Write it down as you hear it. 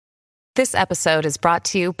This episode is brought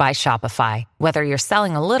to you by Shopify. Whether you're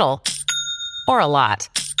selling a little or a lot,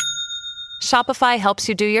 Shopify helps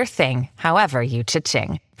you do your thing, however you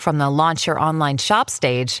cha-ching. From the launch your online shop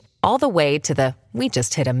stage, all the way to the we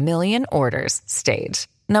just hit 1 million orders stage.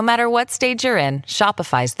 No matter what stage you're in,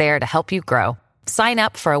 Shopify's there to help you grow. Sign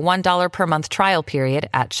up for a $1 per month trial period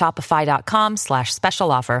at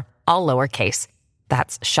shopify.com/special offer, all lowercase.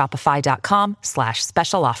 That's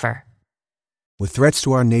shopify.com/special offer. With threats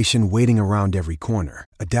to our nation waiting around every corner,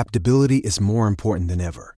 adaptability is more important than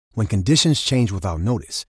ever. When conditions change without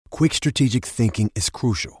notice, quick strategic thinking is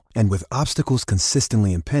crucial. And with obstacles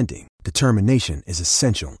consistently impending, determination is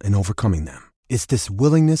essential in overcoming them. It's this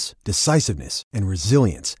willingness, decisiveness, and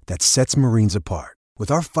resilience that sets Marines apart. With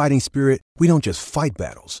our fighting spirit, we don't just fight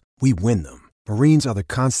battles, we win them. Marines are the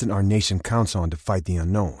constant our nation counts on to fight the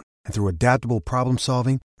unknown. And through adaptable problem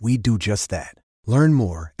solving, we do just that. Learn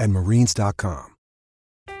more at marines.com.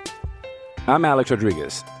 I'm Alex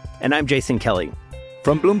Rodriguez. And I'm Jason Kelly.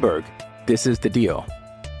 From Bloomberg, this is The Deal.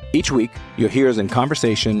 Each week, you'll hear us in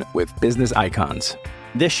conversation with business icons.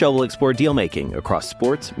 This show will explore deal-making across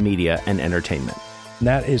sports, media, and entertainment.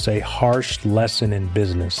 That is a harsh lesson in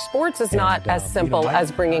business. Sports is not as simple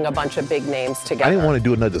as bringing a bunch of big names together. I didn't want to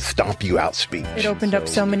do another stomp you out speech. It opened up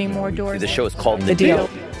so many more doors. The show is called The Deal.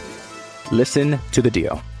 Listen to The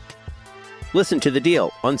Deal. Listen to The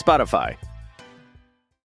Deal on Spotify.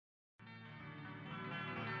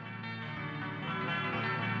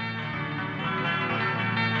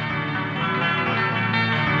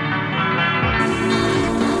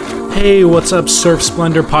 Hey, what's up, Surf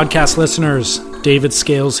Splendor podcast listeners? David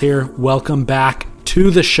Scales here. Welcome back to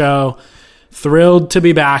the show. Thrilled to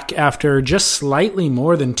be back after just slightly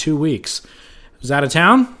more than 2 weeks. I was out of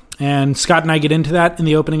town, and Scott and I get into that in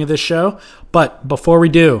the opening of this show. But before we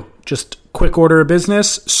do, just quick order of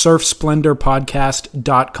business,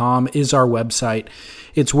 surfsplendorpodcast.com is our website.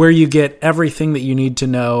 It's where you get everything that you need to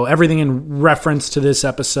know, everything in reference to this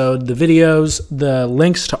episode, the videos, the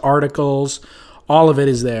links to articles, all of it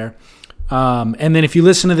is there. And then if you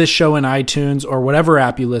listen to this show in iTunes or whatever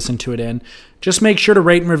app you listen to it in, just make sure to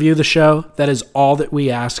rate and review the show. That is all that we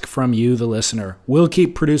ask from you, the listener. We'll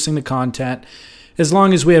keep producing the content as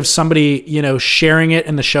long as we have somebody, sharing it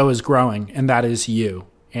and the show is growing, and that is you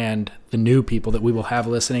and the new people that we will have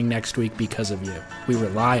listening next week because of you. We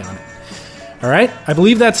rely on it. All right, I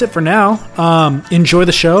believe that's it for now. Enjoy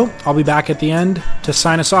the show. I'll be back at the end to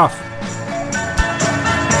sign us off.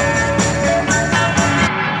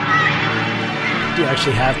 Do you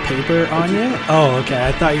actually have paper on you? Oh, okay.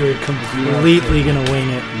 I thought you were completely going to wing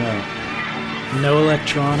it. No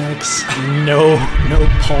electronics, no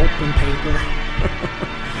pulp and paper.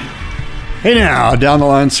 Hey now, Down the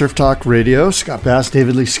Line Surf Talk Radio. Scott Bass,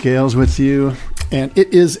 David Lee Scales with you. And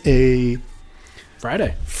it is a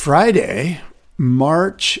Friday,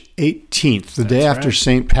 March 18th, the day after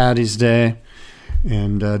St. Patty's Day.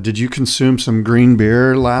 And did you consume some green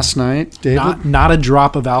beer last night, David? Not a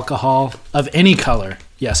drop of alcohol of any color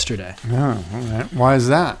yesterday. Oh, all right. Why is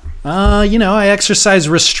that? I exercise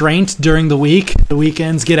restraint during the week. The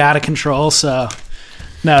weekends get out of control, so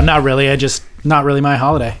no, not really. Not really my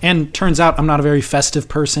holiday. And turns out I'm not a very festive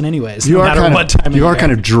person anyways, no matter what time of year. You are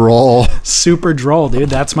kind of droll. Super droll,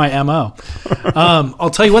 dude. That's my MO.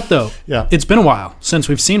 I'll tell you what, though. Yeah. It's been a while since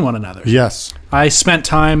we've seen one another. Yes. I spent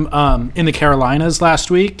time in the Carolinas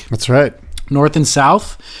last week. That's right. North and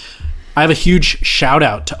South. I have a huge shout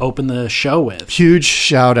out to open the show with. Huge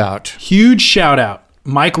shout out.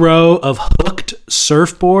 Mike Rowe of Hooked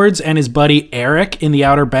Surfboards and his buddy Eric in the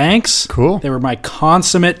Outer Banks. Cool. They were my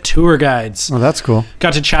consummate tour guides. Oh, that's cool.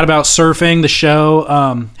 Got to chat about surfing, the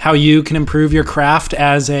show, how you can improve your craft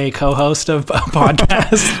as a co-host of a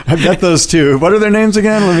podcast. I bet those two. What are their names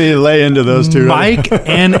again? Let me lay into those two. Mike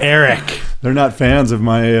and Eric. They're not fans of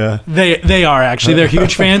my... They are, actually. They're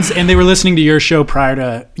huge fans, and they were listening to your show prior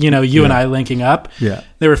to, you and I linking up. Yeah.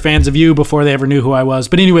 They were fans of you before they ever knew who I was.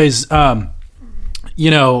 But anyways...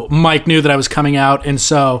 Mike knew that I was coming out, and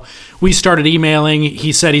so we started emailing.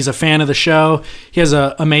 He said he's a fan of the show. He has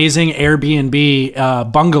an amazing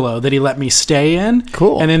Airbnb bungalow that he let me stay in.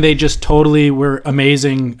 Cool. And then they just totally were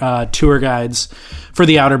amazing tour guides for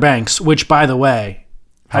the Outer Banks, which, by the way,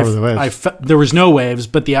 how were the waves? There was no waves,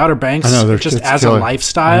 but the Outer Banks, just as killer. A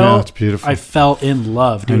lifestyle, I know, it's beautiful. I fell in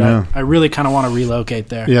love, dude. I really kind of want to relocate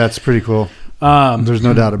there. Yeah, it's pretty cool. There's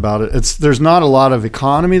no doubt about it. There's not a lot of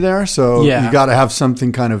economy there, so you got to have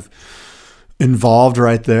something kind of involved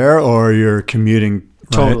right there, or you're commuting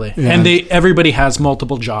Totally. Right? Yeah. And everybody has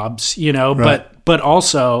multiple jobs, but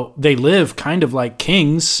also they live kind of like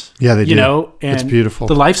kings. Yeah, they do. And it's beautiful.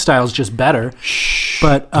 The lifestyle's just better.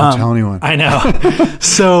 But don't tell anyone. I know.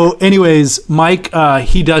 So anyways, Mike,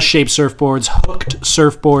 he does shape surfboards. Hooked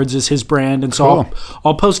Surfboards is his brand. And so Cool.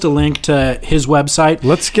 I'll post a link to his website.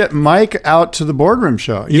 Let's get Mike out to the boardroom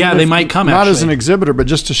show. Even they if might come, not as actually. an exhibitor, but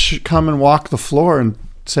just to come and walk the floor and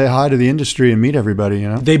say hi to the industry and meet everybody,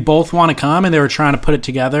 They both want to come, and they were trying to put it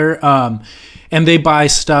together. And they buy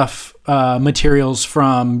stuff, materials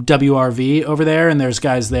from WRV over there, and there's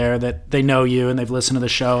guys there that they know you and they've listened to the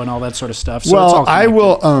show and all that sort of stuff. So it's all I connected.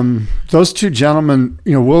 will. Those two gentlemen,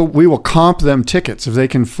 we will comp them tickets if they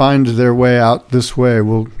can find their way out this way.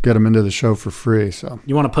 We'll get them into the show for free. So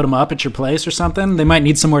You want to put them up at your place or something? They might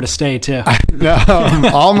need somewhere to stay too.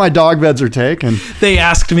 all my dog beds are taken. They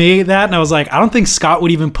asked me that, and I was like, I don't think Scott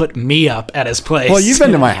would even put me up at his place. Well, you've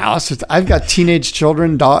been to my house. I've got teenage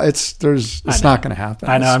children. It's not going to happen.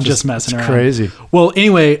 I know. It's I'm just messing around. Crazy. Well,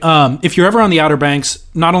 anyway, if you're ever on the Outer Banks,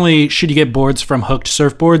 not only should you get boards from Hooked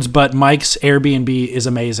Surfboards, but Mike's Airbnb is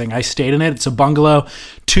amazing. I stayed in it. It's a bungalow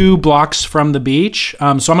 2 blocks from the beach. So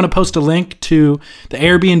I'm going to post a link to the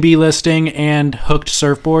Airbnb listing and Hooked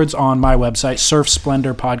Surfboards on my website,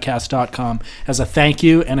 surfsplendorpodcast.com, as a thank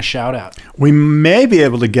you and a shout out. We may be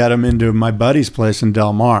able to get him into my buddy's place in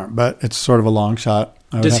Del Mar, but it's sort of a long shot.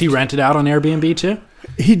 Does he rent it out on Airbnb too?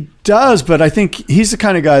 He does, but I think he's the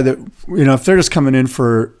kind of guy that, if they're just coming in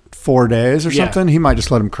for 4 days or something, he might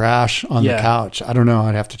just let him crash on the couch. I don't know.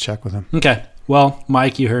 I'd have to check with him. Okay. Well,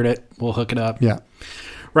 Mike, you heard it. We'll hook it up. Yeah.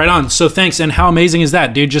 Right on. So thanks. And how amazing is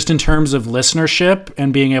that, dude? Just in terms of listenership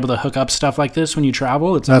and being able to hook up stuff like this when you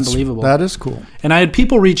travel, it's unbelievable. That is cool. And I had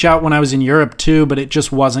people reach out when I was in Europe too, but it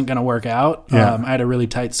just wasn't going to work out. Yeah. I had a really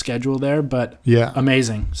tight schedule there, but yeah,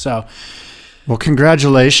 amazing. So, well,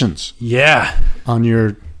 congratulations. Yeah. On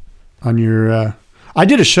your. I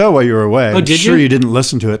did a show while you were away. Oh, I'm did sure you? You didn't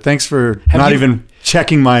listen to it. Thanks for even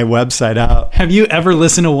checking my website out. Have you ever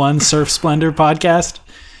listened to one Surf Splendor podcast?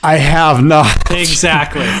 I have not.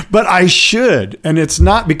 Exactly. But I should. And it's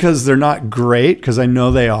not because they're not great, because I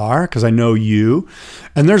know they are, because I know you.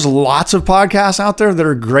 And there's lots of podcasts out there that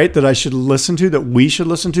are great that I should listen to, that we should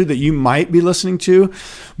listen to, that you might be listening to.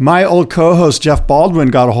 My old co-host, Jeff Baldwin,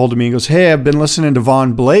 got a hold of me and goes, hey, I've been listening to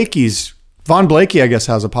Vaughn Blakey, I guess,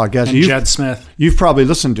 has a podcast. And Jed Smith. You've probably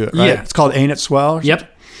listened to it, right? Yeah. It's called Ain't It Swell?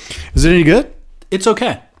 Yep. Is it any good? It's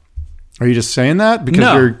okay. Are you just saying that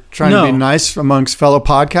because you're trying to be nice amongst fellow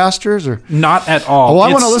podcasters, or not at all? Oh,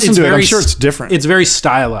 I want to listen to it. I'm sure it's different. It's very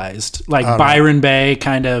stylized, like Byron Bay,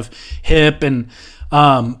 kind of hip, and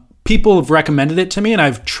people have recommended it to me, and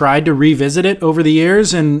I've tried to revisit it over the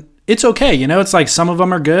years, and it's okay. It's like some of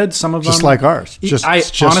them are good, some of them just like ours.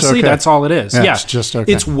 Honestly, okay. That's all it is. Yeah, it's just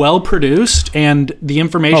okay. It's well produced, and the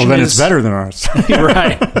information. Oh, then it's better than ours,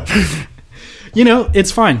 right?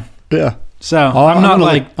 It's fine. Yeah. So I'm not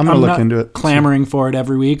look into it. Clamoring for it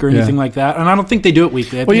every week or anything like that, and I don't think they do it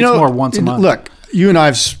weekly. I think it's more once a month. Look, you and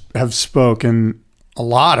I have spoken a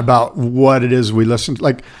lot about what it is we listen to.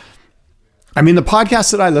 Like, I mean, the podcasts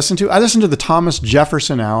that I listen to the Thomas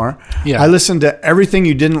Jefferson Hour. Yeah. I listen to everything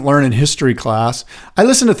you didn't learn in history class. I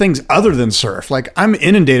listen to things other than surf. Like, I'm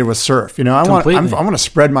inundated with surf. I want to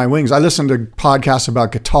spread my wings. I listen to podcasts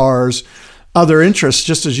about guitars, other interests,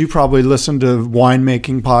 just as you probably listen to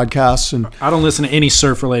winemaking podcasts. And I don't listen to any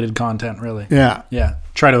surf related content, really. Yeah.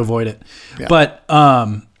 Try to avoid it. Yeah. But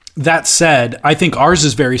that said, I think ours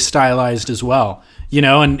is very stylized as well.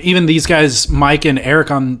 And even these guys, Mike and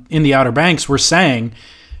Eric in the Outer Banks, were saying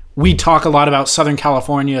we talk a lot about Southern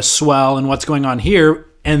California swell and what's going on here,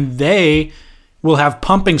 and they will have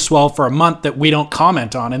pumping swell for a month that we don't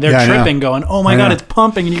comment on, and they're tripping, going, "Oh my God, it's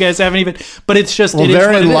pumping," and you guys haven't even. But it's just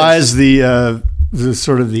therein lies the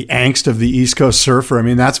sort of the angst of the East Coast surfer. I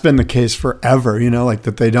mean, that's been the case forever. Like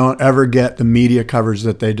that they don't ever get the media coverage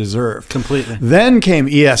that they deserve. Completely. Then came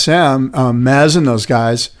ESM, Mez and those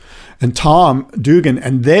guys, and Tom Dugan,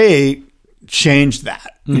 and they changed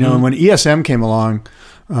that. And when ESM came along,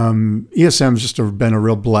 ESM's just been a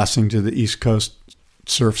real blessing to the East Coast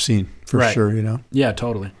surf scene for sure. Yeah,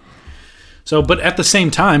 totally. So, but at the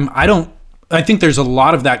same time, I think there's a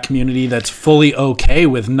lot of that community that's fully okay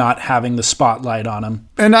with not having the spotlight on them.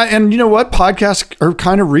 And you know what? Podcasts are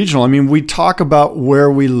kind of regional. I mean, we talk about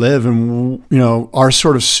where we live and, our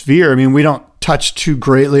sort of sphere. I mean, we don't touch too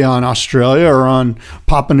greatly on Australia or on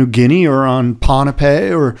Papua New Guinea or on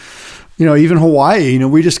Ponape or, even Hawaii.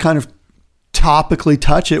 We just kind of topically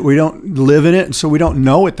touch it. We don't live in it. And so we don't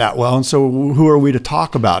know it that well. And so who are we to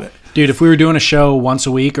talk about it? Dude, if we were doing a show once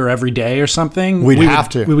a week or every day or something, we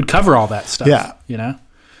would cover all that stuff. Yeah.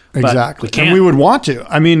 Exactly. We can't. And we would want to.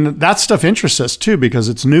 I mean, that stuff interests us too because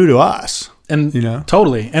it's new to us. And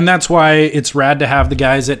totally. And that's why it's rad to have the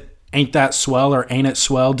guys that ain't that swell or ain't it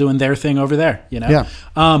swell doing their thing over there, Yeah.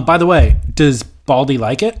 By the way, does Baldy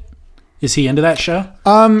like it? Is he into that show?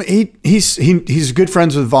 He's good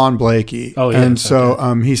friends with Vaughn Blakey. Oh, yeah. And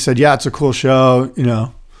so he said, yeah, it's a cool show,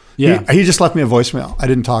 Yeah. He just left me a voicemail. I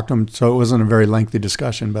didn't talk to him, so it wasn't a very lengthy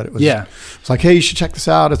discussion, but it was it's like, hey, you should check this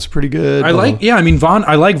out. It's pretty good. I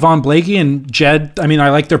like Vaughn Blakey and Jed. I mean, I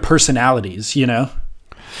like their personalities,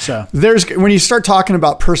 So when you start talking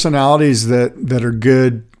about personalities that are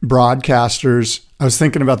good broadcasters, I was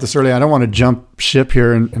thinking about this earlier. I don't want to jump ship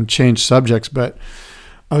here and change subjects, but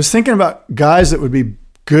I was thinking about guys that would be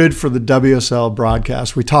good for the WSL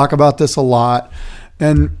broadcast. We talk about this a lot.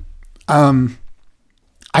 And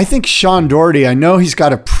I think Sean Doherty, I know he's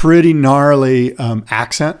got a pretty gnarly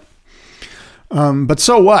accent, but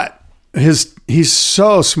so what? He's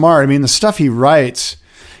so smart. I mean, the stuff he writes,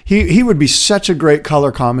 he would be such a great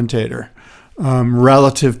color commentator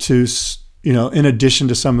relative to, in addition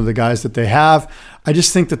to some of the guys that they have. I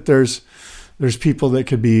just think that there's people that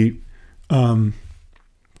could be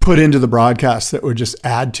put into the broadcast that would just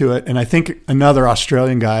add to it. And I think another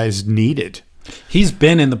Australian guy is needed. He's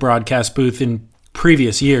been in the broadcast booth in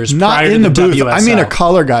previous years. Not prior in to the booth. WSL. I mean a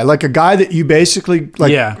color guy, like a guy that you basically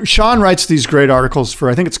like. Yeah. Sean writes these great articles for,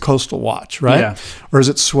 I think it's Coastal Watch, right? Yeah. Or is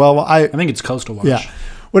it Swell? I think it's Coastal Watch. Yeah.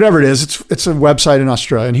 Whatever it is, it's a website in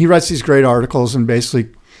Australia, and he writes these great articles. And basically,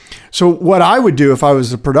 so what I would do if I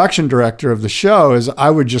was the production director of the show is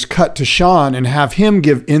I would just cut to Sean and have him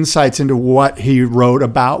give insights into what he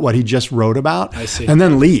just wrote about. I see. And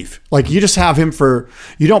then leave. Like you just have him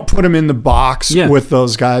you don't put him in the box with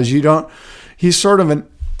those guys. He's sort of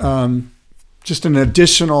just an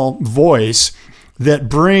additional voice that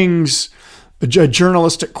brings a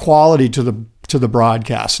journalistic quality to the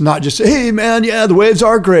broadcast, not just, hey man, yeah, the Waves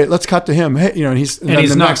are great. Let's cut to him. Hey, and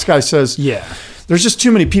the next guy says, there's just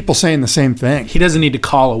too many people saying the same thing. He doesn't need to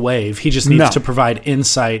call a wave. He just needs to provide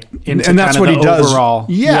insight into and that's kind of what the he does. overall.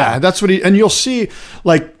 Yeah, that's what and you'll see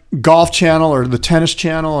like Golf Channel or the Tennis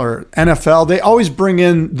Channel or NFL, they always bring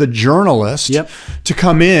in the journalist to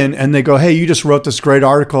come in and they go, hey, you just wrote this great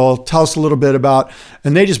article. Tell us a little bit about,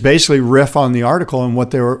 and they just basically riff on the article and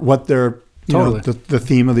what their the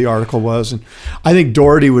theme of the article was. And I think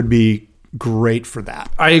Doherty would be great for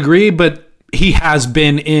that. I agree, but he has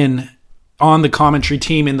been on the commentary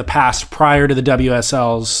team in the past prior to the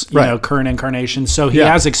WSL's current incarnation. So he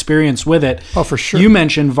has experience with it. Oh, for sure. You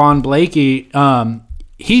mentioned Vaughn Blakey.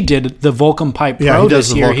 He did the Volcom Pipe Pro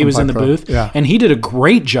this year. He was in the booth and he did a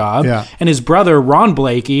great job. Yeah. And his brother, Ron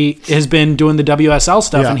Blakey, has been doing the WSL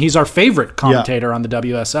stuff and he's our favorite commentator on the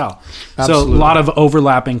WSL. Absolutely. So a lot of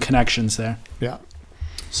overlapping connections there. Yeah.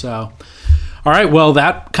 So, all right. Well,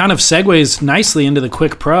 that kind of segues nicely into the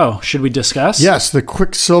Quick Pro. Should we discuss? Yes. The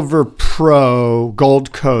Quicksilver Pro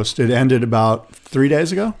Gold Coast. It ended about 3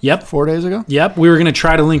 days ago? Yep. 4 days ago? Yep. We were going to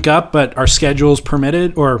try to link up, but our schedules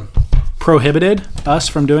prohibited us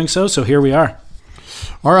from doing so. So here we are.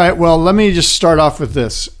 All right. Well, let me just start off with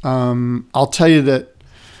this. I'll tell you that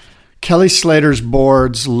Kelly Slater's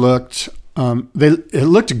boards looked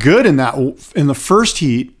good in the first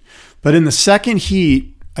heat, but in the second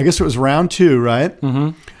heat, I guess it was round 2, right?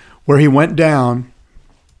 Mm-hmm. Where he went down.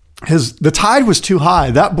 The tide was too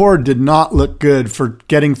high. That board did not look good for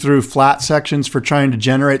getting through flat sections, for trying to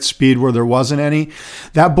generate speed where there wasn't any.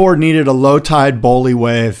 That board needed a low tide bowly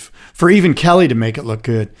wave for even Kelly to make it look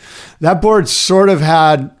good. That board sort of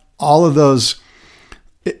had all of those.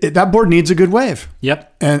 That board needs a good wave.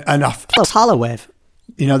 Yep. And enough. Hollow wave.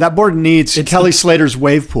 That board needs Kelly Slater's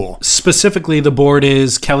wave pool. Specifically, the board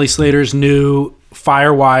is Kelly Slater's new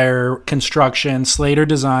Firewire construction, Slater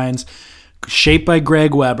Designs, shaped by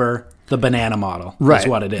Greg Weber, the banana model is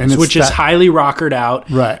what it is, which is highly rockered out.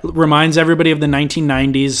 Right. Reminds everybody of the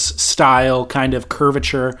 1990s style kind of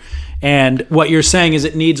curvature. And what you're saying is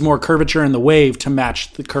it needs more curvature in the wave to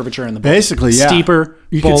match the curvature in the board. Basically, yeah. Steeper,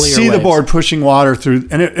 you can see waves. The board pushing water through.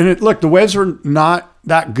 And look, the waves were not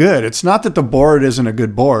that good. It's not that the board isn't a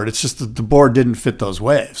good board. It's just that the board didn't fit those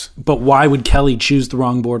waves. But why would Kelly choose the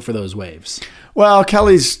wrong board for those waves? Well,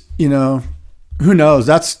 Kelly's, who knows?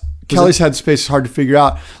 Kelly's headspace is hard to figure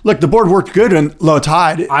out. Look, the board worked good in low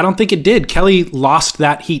tide. I don't think it did. Kelly lost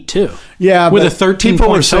that heat too. Yeah, with a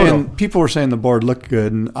 13-point total. People were saying the board looked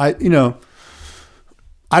good, and I don't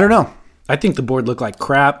know. I think the board looked like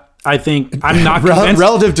crap. I think I'm not convinced.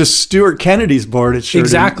 Relative to Stuart Kennedy's board, it sure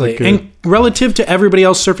exactly, didn't look good. And relative to everybody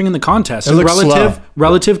else surfing in the contest, it looks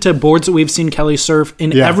relative to boards that we've seen Kelly surf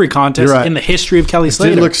in every contest in the history of Kelly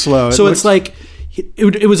Slater. It did look slow. So it's like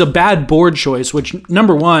it was a bad board choice, which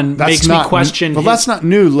number one makes me question. Well, that's not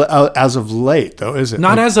new as of late, though, is it?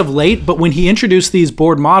 Not as of late, but when he introduced these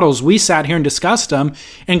board models, we sat here and discussed them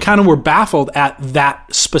and kind of were baffled at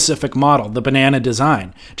that specific model, the banana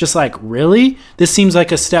design. Just like, really? This seems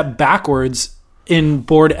like a step backwards in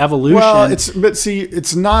board evolution. Well,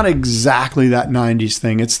 it's not exactly that 90s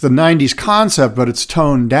thing. It's the 90s concept, but it's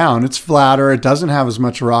toned down. It's flatter. It doesn't have as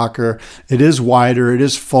much rocker. It is wider. It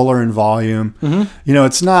is fuller in volume. Mm-hmm.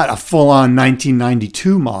 It's not a full-on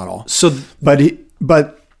 1992 model.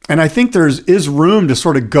 And I think there is room to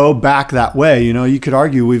sort of go back that way. You could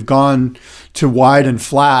argue we've gone to wide and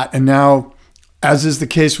flat, and now, as is the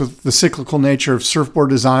case with the cyclical nature of surfboard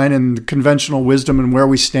design and the conventional wisdom and where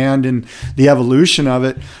we stand in the evolution of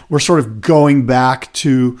it, we're sort of going back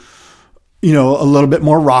to, a little bit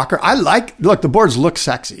more rocker. The boards look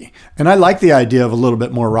sexy, and I like the idea of a little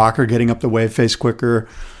bit more rocker, getting up the wave face quicker.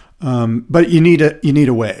 But you need a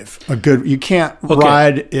wave, you can't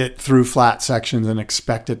ride it through flat sections and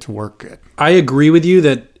expect it to work good. I agree with you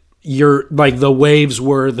that the waves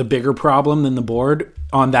were the bigger problem than the board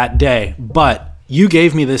on that day, but you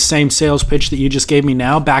gave me this same sales pitch that you just gave me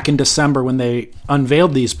now back in December when they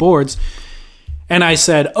unveiled these boards. And I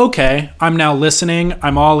said, okay, I'm now listening.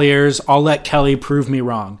 I'm all ears. I'll let Kelly prove me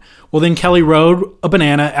wrong. Well, then Kelly rode a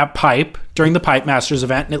banana at Pipe during the Pipe Masters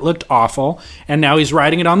event, and it looked awful. And now he's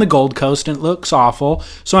riding it on the Gold Coast, and it looks awful.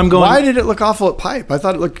 So I'm going... Why did it look awful at Pipe? I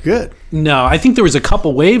thought it looked good. No, I think there was a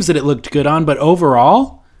couple waves that it looked good on, but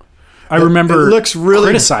overall... I remember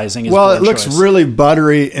criticizing his board it looks choice. Really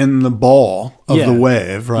buttery in the bowl of the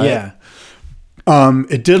wave, right? Yeah.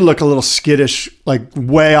 It did look a little skittish, like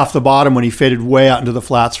way off the bottom when he faded way out into the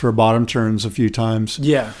flats for bottom turns a few times.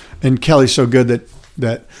 Yeah. And Kelly's so good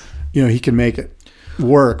that he can make it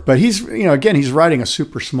work. But he's he's riding a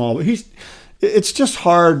super small. But it's just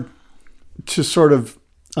hard to sort of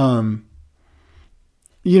make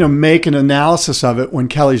an analysis of it when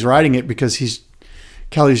Kelly's riding it because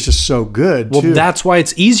Kelly's just so good. Well, that's why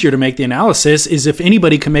it's easier to make the analysis. Is if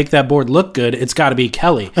anybody can make that board look good, it's got to be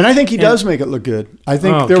Kelly. And I think he does make it look good. I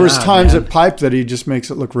think there was times at Pipe that he just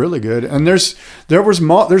makes it look really good. And there's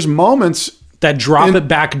moments. That drop it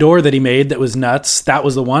back door that he made that was nuts. That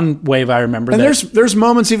was the one wave I remember. And there's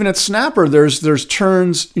moments even at Snapper. There's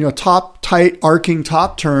turns, top tight arcing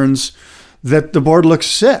top turns that the board looks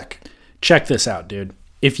sick. Check this out, dude.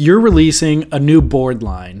 If you're releasing a new board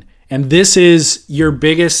line, and this is your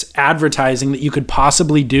biggest advertising that you could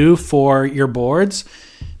possibly do for your boards,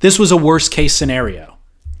 this was a worst case scenario.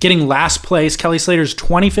 Getting last place, Kelly Slater's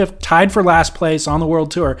 25th, tied for last place on the World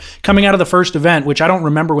Tour, coming out of the first event, which I don't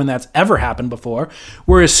remember when that's ever happened before.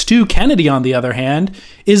 Whereas Stu Kennedy, on the other hand,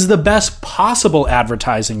 is the best possible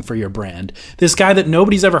advertising for your brand. This guy that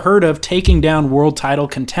nobody's ever heard of taking down world title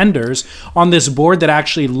contenders on this board that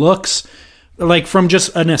actually looks... Like from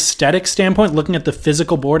just an aesthetic standpoint, looking at the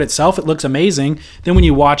physical board itself, it looks amazing. Then when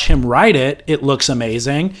you watch him ride it, it looks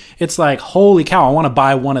amazing. It's like, holy cow, I want to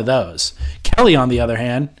buy one of those. Kelly, on the other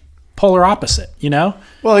hand, polar opposite,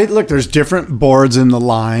 Well, look, there's different boards in the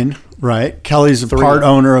line, right? Kelly's a part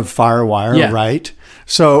owner of Firewire, right?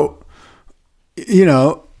 So,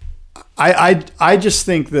 I just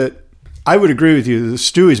think that I would agree with you. The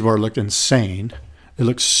Stewie's board looked insane. It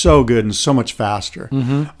looks so good and so much faster.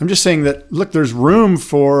 Mm-hmm. I'm just saying that, look, there's room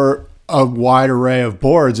for a wide array of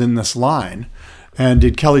boards in this line. And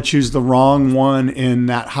did Kelly choose the wrong one in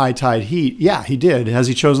that high tide heat? Yeah, he did. Has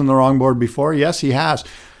he chosen the wrong board before? Yes, he has.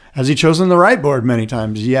 Has he chosen the right board many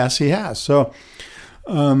times? Yes, he has. So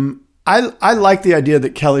I like the idea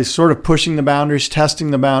that Kelly's sort of pushing the boundaries, testing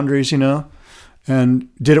the boundaries, And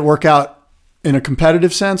did it work out in a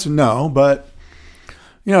competitive sense? No, but,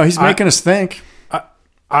 he's making us think.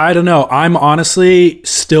 I don't know. I'm honestly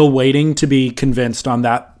still waiting to be convinced on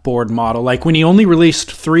that board model. Like when he only released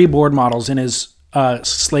 3 board models in his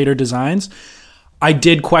Slater designs, I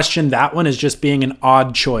did question that one as just being an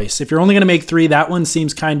odd choice. If you're only going to make 3, that one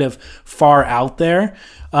seems kind of far out there.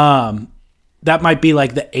 That might be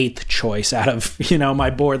like the 8th choice out of,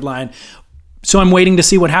 my board line. So I'm waiting to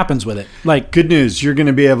see what happens with it. Like, good news, you're going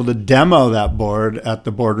to be able to demo that board at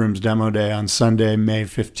the Boardrooms Demo Day on Sunday, May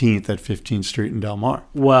 15th at 15th Street in Del Mar.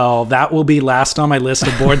 Well, that will be last on my list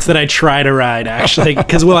of boards that I try to ride, actually,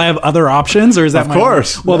 because will I have other options, or is that of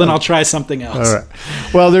course? Well, then I'll try something else. All right.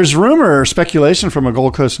 Well, there's rumor or speculation from a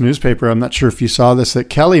Gold Coast newspaper, I'm not sure if you saw this, that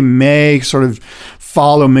Kelly may sort of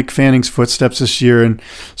follow Mick Fanning's footsteps this year and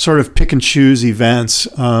sort of pick and choose events.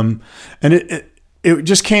 And it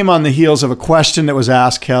just came on the heels of a question that was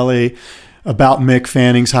asked Kelly about Mick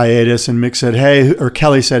Fanning's hiatus. And Mick said,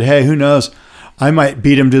 Kelly said, hey, who knows? I might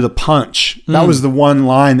beat him to the punch. That was the one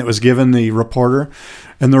line that was given the reporter.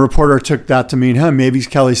 And the reporter took that to mean, maybe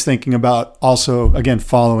Kelly's thinking about also, again,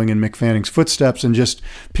 following in Mick Fanning's footsteps and just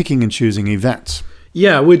picking and choosing events.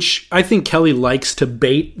 Yeah, which I think Kelly likes to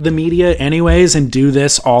bait the media anyways and do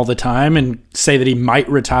this all the time and say that he might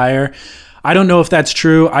retire. I don't know if that's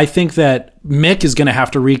true. I think that Mick is going to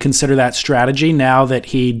have to reconsider that strategy now that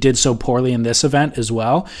he did so poorly in this event as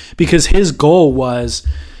well, because his goal was...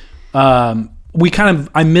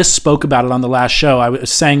 I misspoke about it on the last show. I was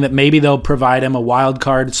saying that maybe they'll provide him a wild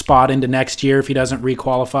card spot into next year if he doesn't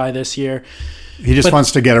requalify this year. He just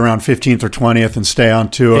wants to get around 15th or 20th and stay on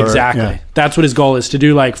tour. Exactly. Yeah. That's what his goal is, to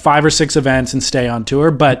do like 5 or 6 events and stay on tour.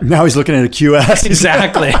 But now he's looking at a QS.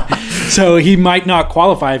 Exactly. So he might not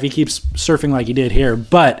qualify if he keeps surfing like he did here.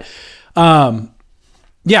 But I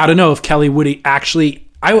don't know if Kelly would actually...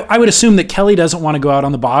 I would assume that Kelly doesn't want to go out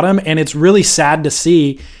on the bottom, and it's really sad to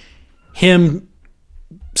see him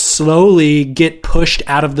slowly get pushed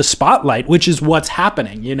out of the spotlight, which is what's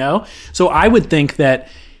happening, you know? So I would think that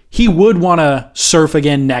he would want to surf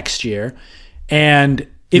again next year. And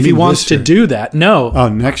if he wants to do that,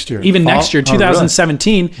 next year. Even next year,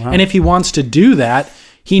 2017. Really? Wow. And if he wants to do that,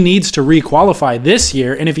 he needs to requalify this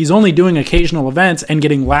year. And if he's only doing occasional events and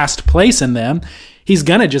getting last place in them, he's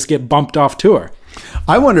going to just get bumped off tour.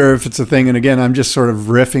 I wonder if it's a thing. And again, I'm just sort of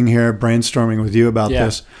riffing here, brainstorming with you about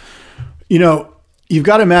this. You know, you've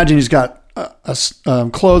got to imagine he's got a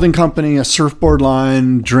clothing company, a surfboard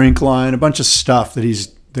line, drink line, a bunch of stuff that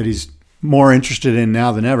he's more interested in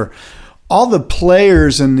now than ever. All the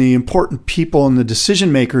players and the important people and the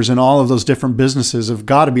decision makers in all of those different businesses have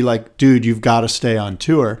got to be like, dude, you've got to stay on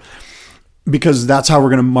tour, because that's how we're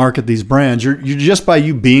going to market these brands. You're just by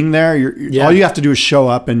you being there, all you have to do is show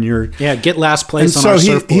up and get last place on our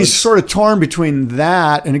surfboards. He's sort of torn between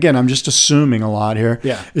that, and again, I'm just assuming a lot here.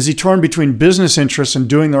 Yeah. Is he torn between business interests and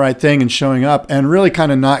doing the right thing and showing up, and really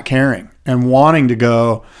kind of not caring and wanting to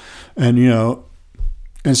go, and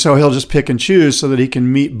and so he'll just pick and choose so that he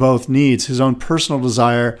can meet both needs: his own personal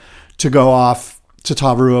desire to go off to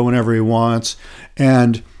Tavarua whenever he wants,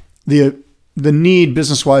 and the need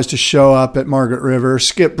business-wise to show up at Margaret River,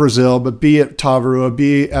 skip Brazil, but be at Tavarua,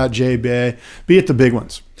 be at J-Bay, be at the big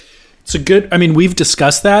ones. We've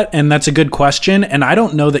discussed that, and that's a good question. And I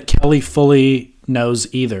don't know that Kelly fully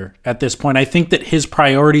knows either at this point. I think that his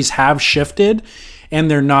priorities have shifted,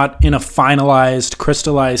 and they're not in a finalized,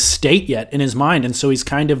 crystallized state yet in his mind. And so he's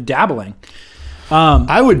kind of dabbling.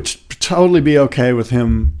 I would totally be okay with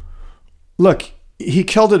him. Look, he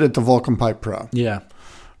killed it at the Vulcan Pipe Pro. Yeah.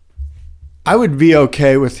 I would be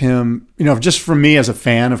okay with him, just for me as a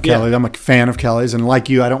fan of Kelly. I'm a fan of Kelly's, and like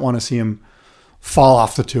you, I don't want to see him fall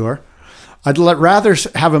off the tour. I'd rather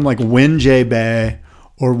have him like win J-Bay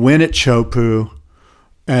or win at Chopu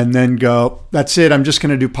and then go, that's it, I'm just going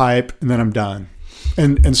to do pipe, and then I'm done.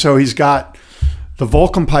 And so he's got the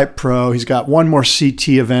Vulcan Pipe Pro. He's got one more CT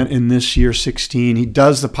event in this year, 16. He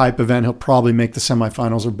does the pipe event. He'll probably make the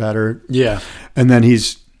semifinals or better. Yeah. And then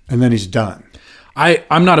he's done.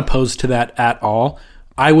 I'm not opposed to that at all.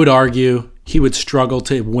 I would argue he would struggle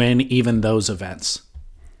to win even those events.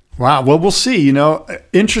 Wow. Well, we'll see.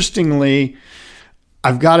 Interestingly,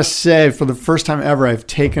 I've got to say, for the first time ever, I've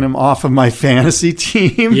taken him off of my fantasy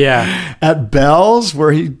team. Yeah. At Bell's,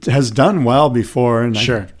 where he has done well before. And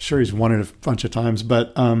sure. I'm sure he's won it a bunch of times.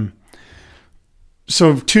 But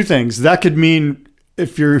so 2 things. That could mean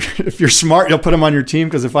if you're smart, you'll put him on your team,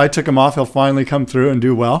 because if I took him off, he'll finally come through and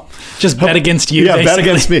do well. Just bet against you. Yeah, basically. Bet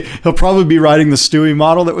against me. He'll probably be riding the Stewie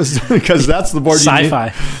model that was, because that's the board Sci-fi.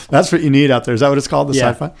 you need. That's what you need out there. Is that what it's called? The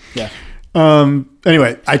Sci-fi? Yeah.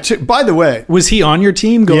 Anyway, by the way, was he on your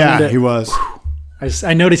team? He was.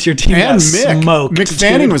 I noticed your team got smoked. Mick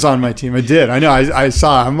Fanning was on my team. I did. I know. I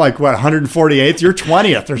saw. I'm like, what, 148th? You're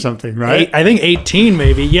 20th or something, right? I think 18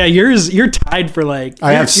 maybe. Yeah, you're tied for I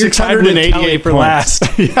have 688 for last.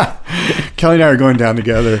 Yeah. Kelly and I are going down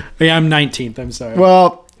together. Yeah, I'm 19th. I'm sorry.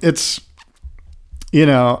 Well,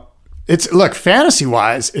 look,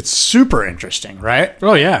 fantasy-wise, it's super interesting, right?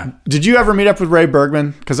 Oh, yeah. Did you ever meet up with Ray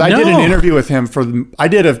Bergman? Because I did an interview with him I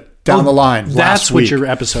did a down the line last week. That's what your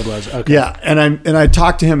episode was. Okay. Yeah, and I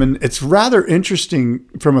talked to him, and it's rather interesting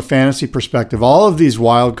from a fantasy perspective. All of these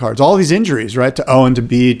wild cards, all these injuries, right? To Owen, to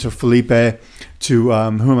B, to Felipe, to who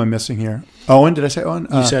am I missing here? Owen? Did I say Owen?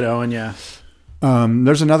 You said Owen, yeah.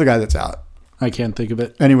 There's another guy that's out. I can't think of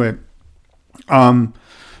it. Anyway,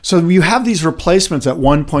 so you have these replacements at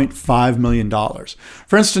 $1.5 million.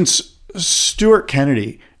 For instance, Stuart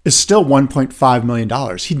Kennedy is still $1.5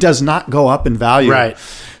 million. He does not go up in value. Right.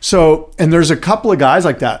 So, and there's a couple of guys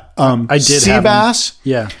like that. I did Seabass.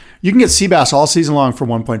 Yeah. You can get Seabass all season long for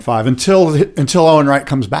 1.5 until Owen Wright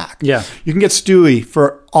comes back. Yeah. You can get Stewie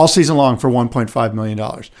for all season long for $1.5 million.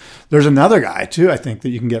 There's another guy too, I think, that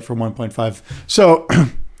you can get for 1.5. So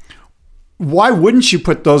why wouldn't you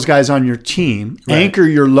put those guys on your team, anchor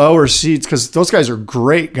your lower seeds? Because those guys are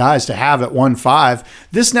great guys to have at 1.5.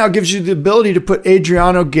 This now gives you the ability to put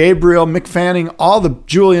Adriano, Gabriel, McFanning,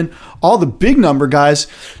 Julian, all the big number guys.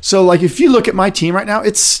 So like if you look at my team right now,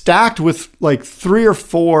 it's stacked with like 3 or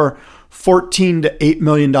 4 $14 to $8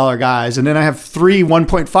 million guys. And then I have 3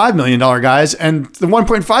 $1.5 million guys, and the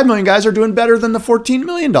 $1.5 million guys are doing better than the $14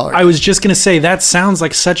 million guys. I was just going to say, that sounds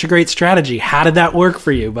like such a great strategy. How did that work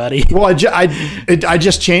for you, buddy? Well, I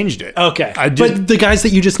just changed it. Okay. But the guys that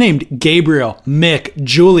you just named, Gabriel, Mick,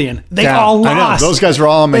 Julian, they all lost. I know. Those guys were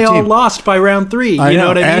all on my team. They all lost by round 3. I know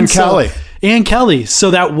what I mean? And Kelly. And Kelly. So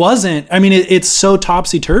that wasn't, it's so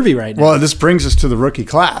topsy-turvy right now. Well, this brings us to the rookie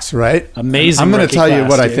class, right? Amazing. I'm going to tell you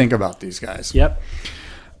what dude. I think about these guys. Yep.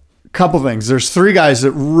 Couple things. There's 3 guys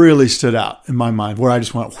that really stood out in my mind where I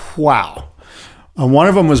just went, wow. One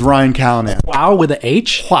of them was Ryan Callanan. Wow with an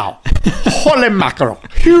H? Wow. Holy mackerel.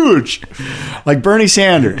 Huge. Like Bernie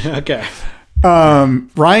Sanders. Okay.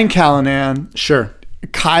 Ryan Callanan. Sure.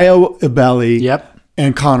 Kaio Ibelli. Yep.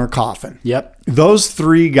 And Connor Coffin. Yep. Those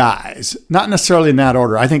 3 guys, not necessarily in that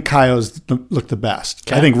order. I think Kaio's looked the best.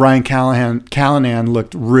 Okay. I think Ryan Callanan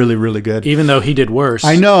looked really, really good. Even though he did worse.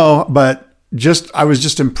 I know, but I was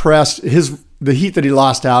just impressed. The heat that he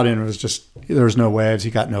lost out in was just, there was no waves. He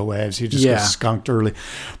got no waves. He just got skunked early.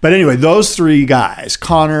 But anyway, those 3 guys,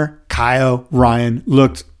 Connor, Kaio, Ryan,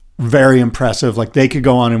 looked very impressive. Like they could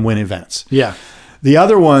go on and win events. Yeah. The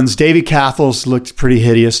other ones, Davey Cathles looked pretty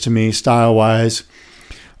hideous to me style-wise.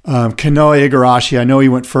 Kanoa Igarashi, I know he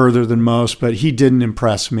went further than most, but he didn't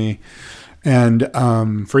impress me. And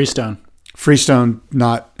Freestone,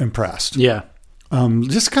 not impressed. Yeah.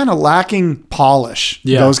 Just kind of lacking polish.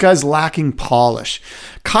 Yeah. Those guys lacking polish.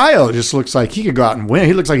 Kaio just looks like he could go out and win.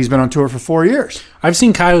 He looks like he's been on tour for 4 years. I've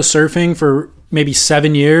seen Kaio surfing for maybe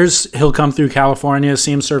 7 years. He'll come through California,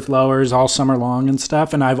 see him surf lowers all summer long and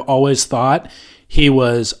stuff. And I've always thought he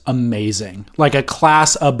was amazing, like a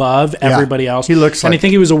class above everybody else. He looks and I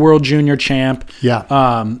think he was a world junior champ.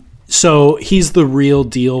 Yeah. So he's the real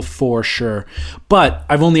deal for sure. But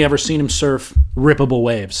I've only ever seen him surf rippable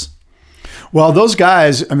waves. Well, those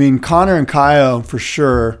guys, Connor and Kaio for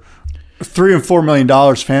sure, $3 and $4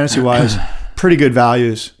 million fantasy wise, pretty good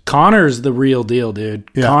values. Connor's the real deal, dude.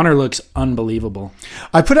 Yeah. Connor looks unbelievable.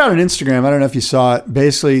 I put out on Instagram, I don't know if you saw it,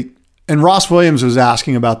 basically. And Ross Williams was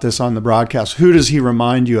asking about this on the broadcast. Who does he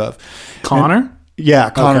remind you of? Connor?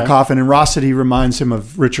 Connor Coffin. And Ross said he reminds him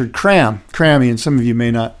of Richard Crammy. And some of you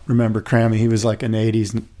may not remember Crammy. He was like an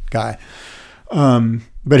 80s guy.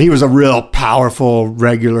 But he was a real powerful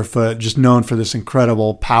regular foot, just known for this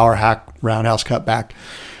incredible power hack roundhouse cutback.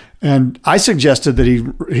 And I suggested that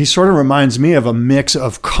he sort of reminds me of a mix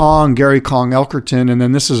of Gary Kong Elkerton, and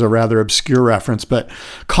then this is a rather obscure reference, but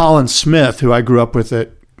Colin Smith, who I grew up with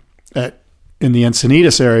in the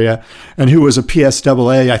Encinitas area, and who was a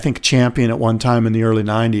PSAA, I think, champion at one time in the early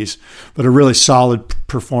 90s, but a really solid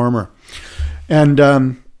performer. And,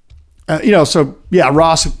 Ross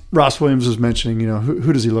Williams was mentioning,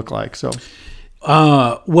 who does he look like? So,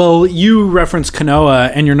 well, you referenced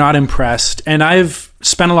Kanoa and you're not impressed. And I've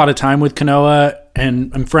spent a lot of time with Kanoa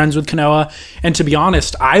and I'm friends with Kanoa. And to be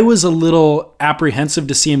honest, I was a little apprehensive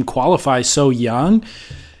to see him qualify so young,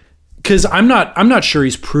 because I'm not sure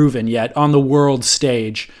he's proven yet on the world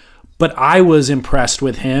stage, but I was impressed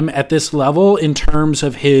with him at this level in terms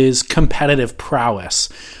of his competitive prowess.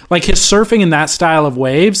 Like his surfing in that style of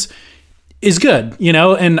waves is good,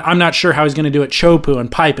 and I'm not sure how he's going to do at Chopu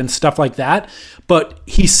and pipe and stuff like that, but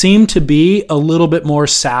he seemed to be a little bit more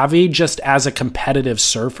savvy just as a competitive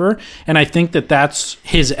surfer, and I think that that's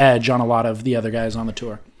his edge on a lot of the other guys on the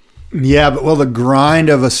tour. Yeah, but will the grind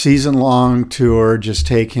of a season-long tour just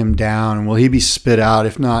take him down? And will he be spit out,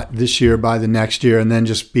 if not this year, by the next year, and then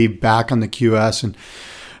just be back on the QS? And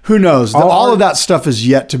who knows? All of that stuff is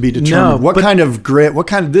yet to be determined. What kind of grit,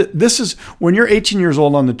 this is, when you're 18 years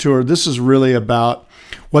old on the tour, this is really about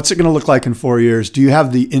what's it going to look like in 4 years? Do you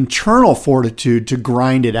have the internal fortitude to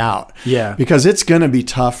grind it out? Yeah. Because it's going to be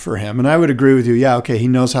tough for him. And I would agree with you. Yeah, okay, he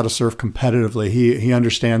knows how to surf competitively. He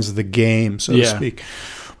understands the game, so to speak.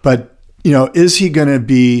 But, is he going to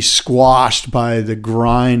be squashed by the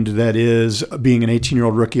grind that is being an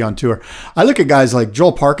 18-year-old rookie on tour? I look at guys like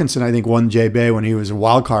Joel Parkinson, I think, won J-Bay when he was a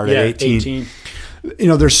wild card at 18.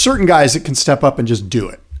 There's certain guys that can step up and just do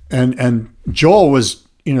it. And Joel was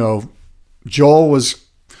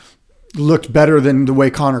looked better than the way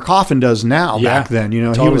Connor Coffin does now back then.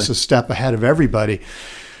 Totally. He was a step ahead of everybody.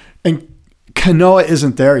 And Kanoa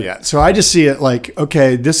isn't there yet. So I just see it like,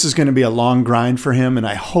 okay, this is going to be a long grind for him. And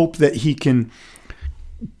I hope that he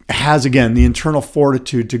has, again, the internal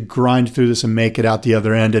fortitude to grind through this and make it out the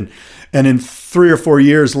other end. And in 3 or 4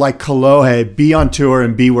 years, like Kolohe, be on tour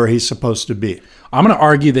and be where he's supposed to be. I'm going to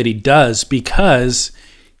argue that he does, because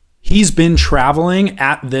he's been traveling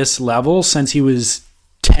at this level since he was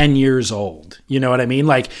 10 years old. You know what I mean?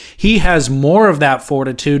 Like, he has more of that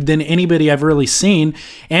fortitude than anybody I've really seen,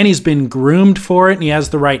 and he's been groomed for it, and he has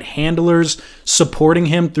the right handlers supporting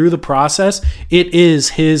him through the process. It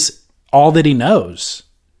is all that he knows.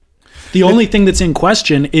 The only thing that's in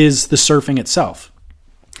question is the surfing itself.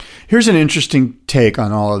 Here's an interesting take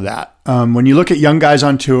on all of that. When you look at young guys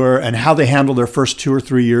on tour and how they handle their first 2 or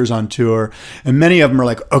 3 years on tour, and many of them are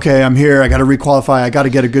like, okay, I'm here. I got to requalify. I got to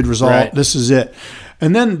get a good result. Right. This is it.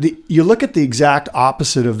 And then you look at the exact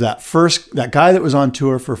opposite of that guy that was on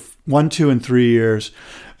tour for 1, 2, and 3 years.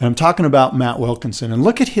 And I'm talking about Matt Wilkinson. And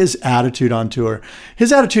look at his attitude on tour.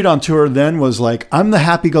 His attitude on tour then was like, I'm the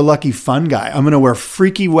happy-go-lucky fun guy. I'm going to wear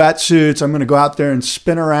freaky wetsuits. I'm going to go out there and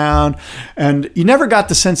spin around. And you never got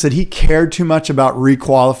the sense that he cared too much about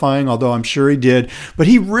requalifying, although I'm sure he did. But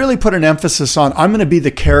he really put an emphasis on, I'm going to be the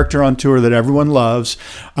character on tour that everyone loves.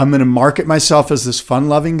 I'm going to market myself as this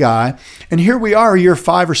fun-loving guy. And here we are, year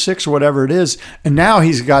 5 or 6 or whatever it is. And now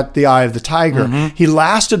he's got the eye of the tiger. Mm-hmm. He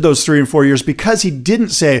lasted those 3 and 4 years because he didn't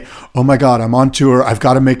say, oh my God, I'm on tour. I've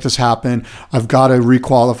got to make this happen. I've got to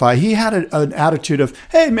requalify. He had an attitude of,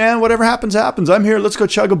 hey man, whatever happens, happens. I'm here. Let's go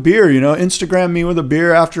chug a beer. Instagram me with a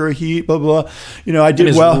beer after a heat, blah, blah. I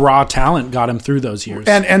did well. His raw talent got him through those years.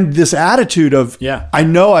 And this attitude of, I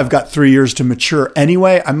know I've got 3 years to mature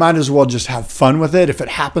anyway. I might as well just have fun with it. If it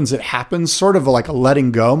happens, it happens. Sort of like a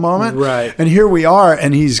letting go moment. Right. And here we are,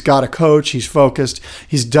 and he's got a coach. He's focused.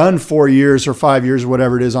 He's done 4 years or 5 years,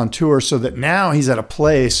 whatever it is, on tour, so that now he's at a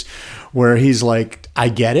place where he's like, I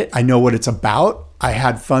get it. I know what it's about. I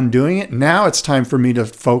had fun doing it. Now it's time for me to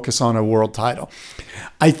focus on a world title.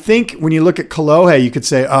 I think when you look at Kolohe, you could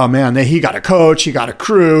say, oh man, he got a coach, he got a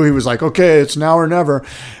crew. He was like, okay, it's now or never.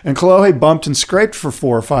 And Kolohe bumped and scraped for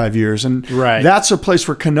 4 or 5 years. And that's a place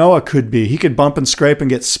where Kanoa could be. He could bump and scrape and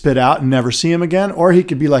get spit out and never see him again. Or he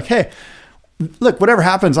could be like, hey, look, whatever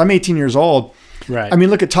happens, I'm 18 years old. Right. I mean,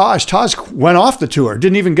 look at Taj. Taj went off the tour,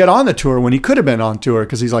 didn't even get on the tour when he could have been on tour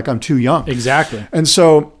because he's like, I'm too young. Exactly. And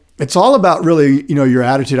so it's all about really, your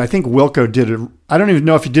attitude. I think Wilco did it. I don't even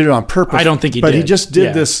know if he did it on purpose. I don't think he did. But he just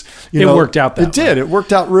did this. It worked out that way. It did. It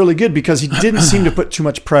worked out really good because he didn't seem to put too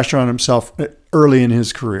much pressure on himself early in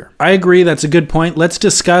his career. I agree. That's a good point. Let's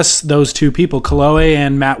discuss those two people, Kolohe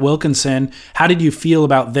and Matt Wilkinson. How did you feel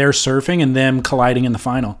about their surfing and them colliding in the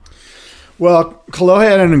final? Well, Kolohe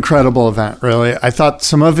had an incredible event, really. I thought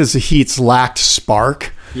some of his heats lacked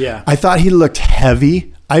spark. Yeah. I thought he looked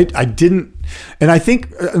heavy. I didn't, and I think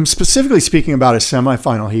I'm specifically speaking about his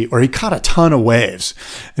semifinal heat where he caught a ton of waves.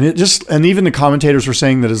 And even the commentators were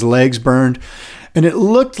saying that his legs burned. And it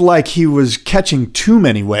looked like he was catching too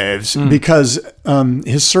many waves because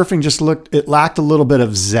his surfing it lacked a little bit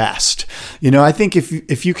of zest. I think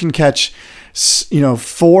if you can catch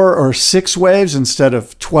 4 or 6 waves instead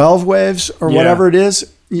of 12 waves or whatever it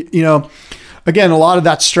is, again, a lot of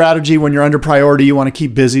that strategy when you're under priority, you want to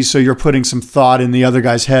keep busy. So you're putting some thought in the other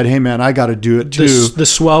guy's head. Hey man, I got to do it too. The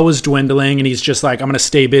swell was dwindling and he's just like, I'm going to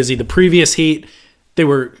stay busy. The previous heat, there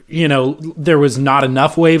was not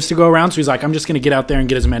enough waves to go around. So he's like, I'm just going to get out there and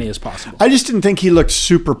get as many as possible. I just didn't think he looked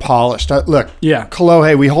super polished.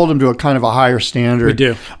 Kolohe, we hold him to a kind of a higher standard. We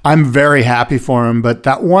do. I'm very happy for him. But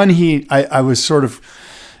that one heat, I was sort of,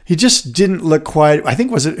 he just didn't look quite, I think,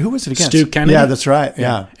 who was it against? Stu Kennedy? Yeah, that's right.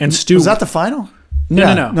 Yeah. And Stu. Was that the final? No.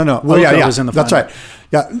 Wilco was in the final. That's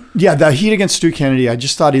right. Yeah. The heat against Stu Kennedy, I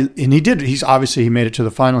just thought he made it to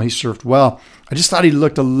the final. He surfed well. I just thought he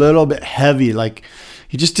looked a little bit heavy. Like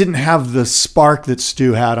he just didn't have the spark that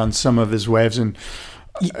Stu had on some of his waves. And,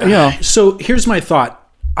 So here's my thought.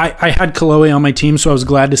 I had Kolohe on my team, so I was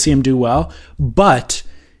glad to see him do well. But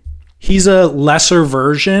he's a lesser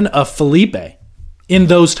version of Felipe in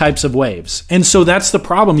those types of waves. And so that's the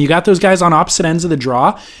problem. You got those guys on opposite ends of the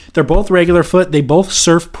draw. They're both regular foot. They both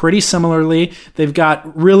surf pretty similarly. They've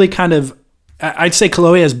got really kind of, I'd say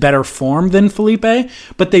Kolohe has better form than Felipe,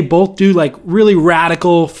 but they both do like really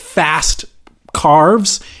radical, fast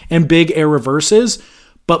carves and big air reverses.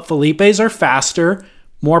 But Felipe's are faster,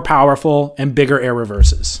 more powerful, and bigger air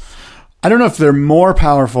reverses. I don't know if they're more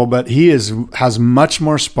powerful, but he has much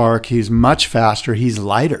more spark. He's much faster. He's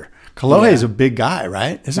lighter. Kolohe is a big guy,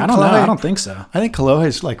 right? I don't know. I don't think so. I think Kolohe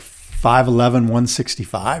is like 5'11",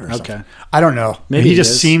 165 or something. Okay. I don't know. Maybe he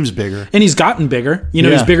just seems bigger. And he's gotten bigger.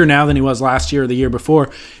 He's bigger now than he was last year or the year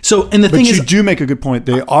before. So, and the thing is, you do make a good point.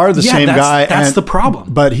 They are the same guy. That's the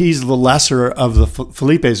problem. But he's the lesser of the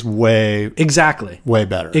Felipe's way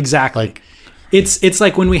better. Exactly. It's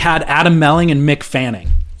like when we had Adam Melling and Mick Fanning.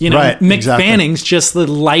 Mick Fanning's just the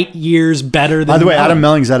light years better than. By the way, Adam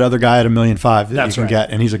Melling's that other guy at $1.5 million that you can get,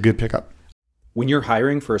 and he's a good pickup. When you're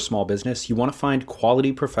hiring for a small business, you want to find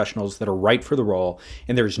quality professionals that are right for the role,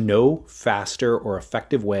 and there's no faster or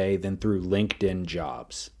effective way than through LinkedIn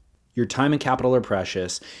Jobs. Your time and capital are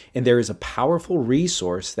precious, and there is a powerful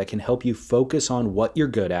resource that can help you focus on what you're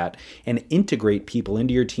good at and integrate people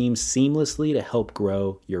into your team seamlessly to help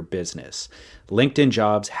grow your business. LinkedIn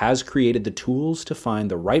Jobs has created the tools to find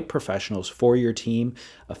the right professionals for your team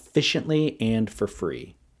efficiently and for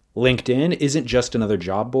free. LinkedIn isn't just another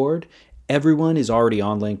job board. Everyone is already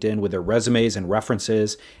on LinkedIn with their resumes and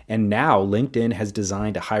references, and now LinkedIn has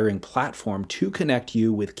designed a hiring platform to connect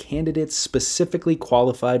you with candidates specifically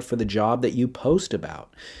qualified for the job that you post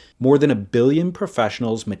about. More than 1 billion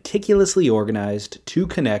professionals meticulously organized to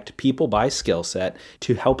connect people by skill set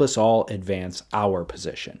to help us all advance our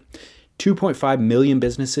position. 2.5 million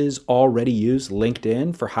businesses already use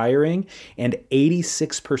LinkedIn for hiring, and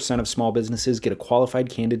 86% of small businesses get a qualified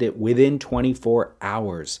candidate within 24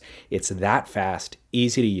 hours. It's that fast,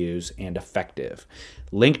 easy to use, and effective.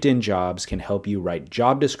 LinkedIn Jobs can help you write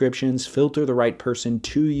job descriptions, filter the right person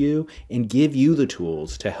to you, and give you the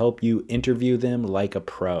tools to help you interview them like a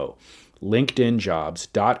pro.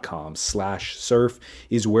 LinkedInjobs.com/surf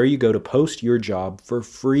is where you go to post your job for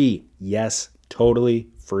free. Yes, totally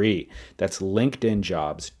free. That's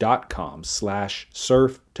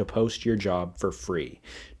LinkedInjobs.com/surf to post your job for free.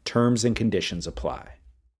 Terms and conditions apply.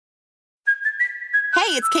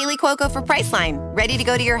 Hey, it's Kaylee Cuoco for Priceline. Ready to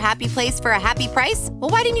go to your happy place for a happy price? Well,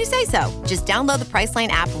 why didn't you say so? Just download the Priceline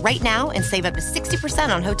app right now and save up to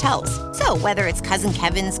 60% on hotels. So whether it's Cousin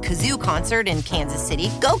Kevin's Kazoo Concert in Kansas City,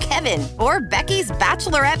 go Kevin, or Becky's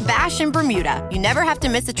Bachelorette Bash in Bermuda, you never have to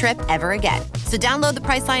miss a trip ever again. So download the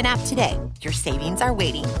Priceline app today. Your savings are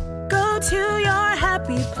waiting. Go to your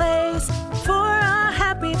happy place for a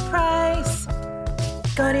happy price.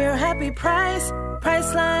 Go to your happy price,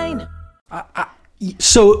 Priceline.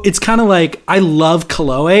 So it's kind of like I love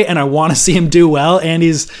Kalohe and I want to see him do well. And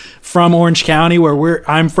he's from Orange County where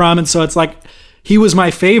I'm from. And so it's like he was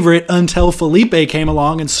my favorite until Felipe came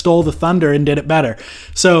along and stole the thunder and did it better.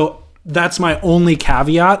 So that's my only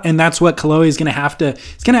caveat. And that's what Kalohe is going to have to,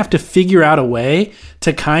 he's going to have to figure out a way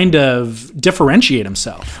to kind of differentiate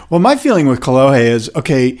himself. Well, my feeling with Kalohe is,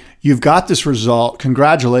 okay, you've got this result.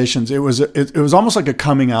 Congratulations. It was almost like a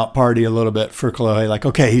coming out party a little bit for Kalohe. Like,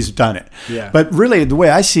 okay, he's done it. Yeah. But really, the way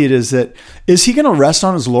I see it is he going to rest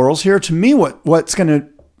on his laurels here? To me, what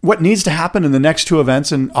needs to happen in the next two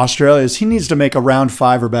events in Australia is he needs to make a round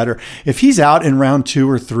 5 or better. If he's out in round 2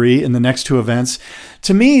 or 3 in the next two events,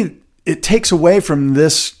 to me, it takes away from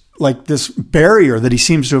this barrier that he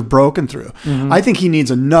seems to have broken through. Mm-hmm. I think he needs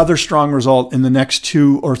another strong result in the next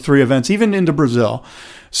 2 or 3 events, even into Brazil,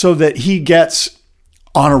 so that he gets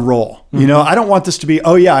on a roll. Mm-hmm. You know, I don't want this to be,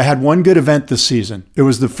 oh yeah, I had one good event this season. It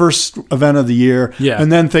was the first event of the year,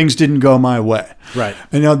 and then things didn't go my way. Right.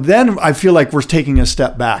 And now then I feel like we're taking a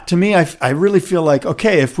step back. To me, I really feel like,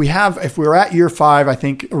 okay, if we're at year 5, I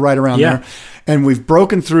think right around there, and we've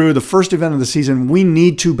broken through the first event of the season, we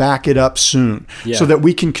need to back it up soon so that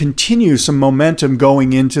we can continue some momentum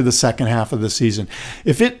going into the second half of the season.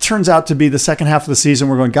 If it turns out to be the second half of the season,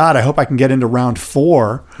 we're going, God, I hope I can get into round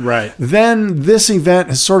 4. Right. Then this event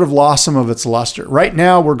has sort of lost some of its luster. Right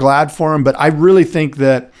now, we're glad for him, but I really think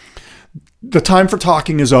that the time for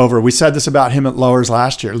talking is over. We said this about him at Lowers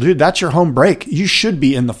last year. Dude, that's your home break. You should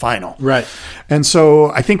be in the final. Right. And so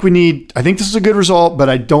I think this is a good result, but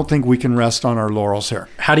I don't think we can rest on our laurels here.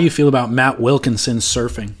 How do you feel about Matt Wilkinson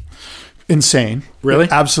surfing? Insane. Really?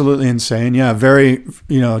 Absolutely insane. Yeah. Very,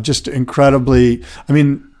 just incredibly,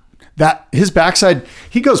 that his backside,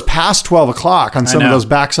 he goes past 12 o'clock on some of those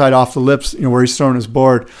backside off the lips, where he's throwing his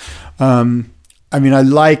board. I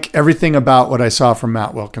like everything about what I saw from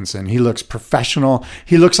Matt Wilkinson. He looks professional.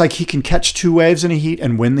 He looks like he can catch 2 waves in a heat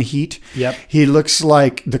and win the heat. Yep. He looks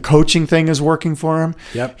like the coaching thing is working for him.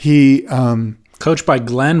 Yep. He coached by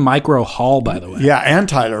Glenn Micro Hall, by the way. Yeah, and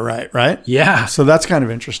Tyler Wright, right? Yeah. So that's kind of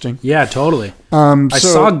interesting. Yeah, totally. I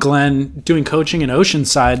saw Glenn doing coaching in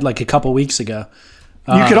Oceanside like a couple weeks ago.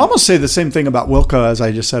 You could almost say the same thing about Wilco as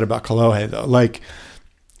I just said about Kalohe, though. Like,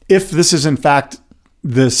 if this is in fact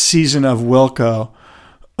the season of Wilco,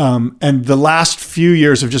 And the last few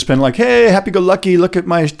years have just been like, hey, happy-go-lucky, look at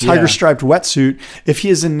my tiger-striped wetsuit. If he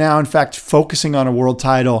is now, in fact, focusing on a world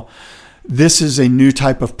title, this is a new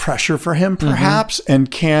type of pressure for him, perhaps. And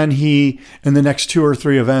can he, in the next 2 or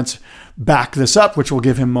 3 events, back this up, which will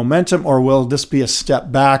give him momentum, or will this be a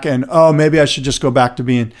step back and, maybe I should just go back to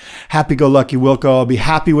being happy-go-lucky Wilco. I'll be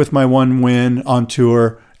happy with my one win on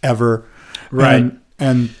tour ever. Right.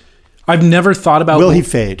 And I've never thought about... Will he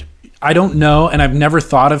fade? I don't know, and I've never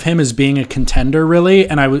thought of him as being a contender, really.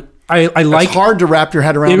 And I like... It's hard to wrap your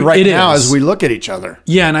head around it now as we look at each other.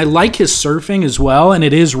 Yeah, and I like his surfing as well, and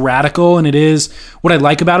it is radical, and it is... What I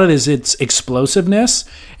like about it is its explosiveness.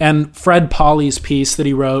 And Fred Pauly's piece that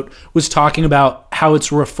he wrote was talking about how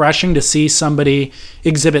it's refreshing to see somebody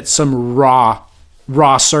exhibit some raw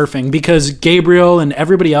surfing, because Gabriel and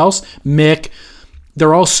everybody else, Mick,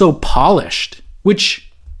 they're all so polished, which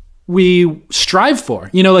we strive for.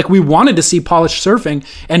 Like we wanted to see polished surfing,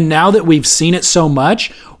 and now that we've seen it so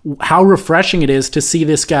much, how refreshing it is to see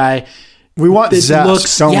this guy. We want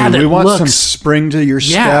zest, don't we? We want some spring to your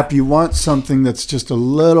step. You want something that's just a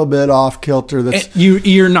little bit off kilter.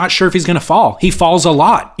 You're not sure if he's going to fall. He falls a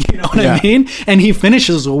lot. You know what I mean? And he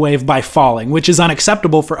finishes a wave by falling, which is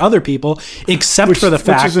unacceptable for other people, except for the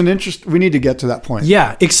fact... Which is an interest... We need to get to that point.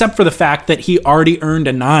 Yeah, except for the fact that he already earned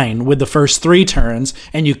a 9 with the first 3 turns,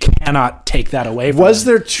 and you cannot take that away from him. Was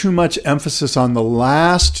there too much emphasis on the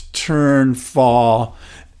last turn fall...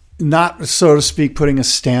 Not, so to speak, putting a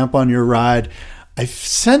stamp on your ride? I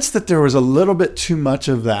sense that there was a little bit too much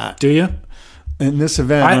of that. Do you? In this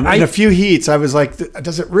event, in a few heats, I was like,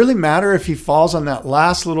 does it really matter if he falls on that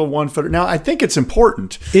last little 1 footer? Now, I think it's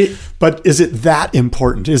important, but is it that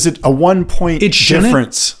important? Is it a 1 point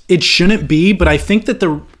difference? It shouldn't be, but I think that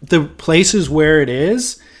the places where it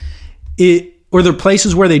is, or the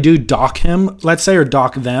places where they do dock him, let's say, or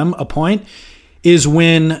dock them a point, is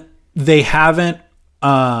when they haven't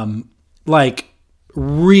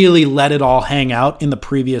really let it all hang out in the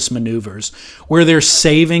previous maneuvers, where they're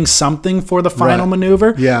saving something for the final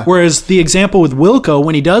maneuver. Yeah. Whereas the example with Wilco,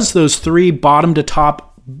 when he does those 3 bottom to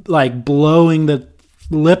top, like blowing the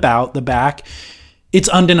lip out the back, it's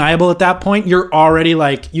undeniable at that point. You've already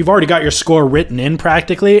got your score written in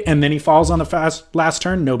practically, and then he falls on the last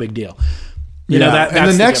turn, no big deal. And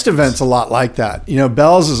the next event's a lot like that.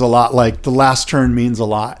 Bells is a lot like the last turn means a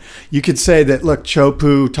lot. You could say that, look,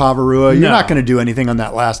 Chopu, Tavarua, you're not going to do anything on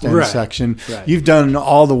that last end section. Right. You've done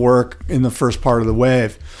all the work in the first part of the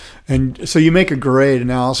wave. And so you make a great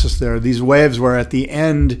analysis there. These waves where at the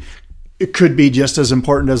end, it could be just as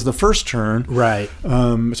important as the first turn. Right.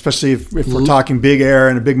 Especially if we're talking big air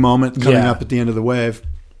and a big moment coming up at the end of the wave.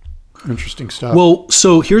 Interesting stuff. Well,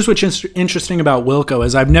 so here's what's interesting about Wilco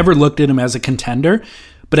is I've never looked at him as a contender,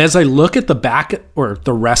 but as I look at the back or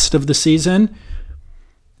the rest of the season,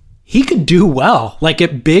 he could do well. Like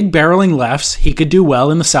at big barreling lefts, he could do well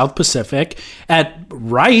in the South Pacific. At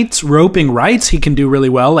rights, roping rights, he can do really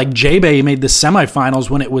well. Like J-Bay made the semifinals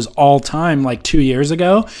when it was all time, like 2 years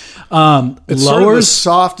ago. It's lowers,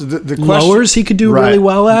 sort of the question, lowers he could do really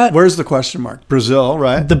well at. Where's the question mark? Brazil,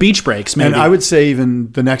 right? The beach breaks, maybe. And I would say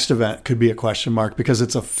even the next event could be a question mark because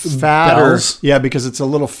it's a fatter. Bells. Yeah, because it's a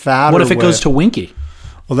little fatter. What if it goes to Winky?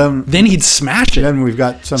 Well, then he'd smash it. Then we've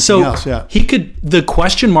got something else. Yeah, he could. The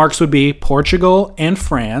question marks would be Portugal and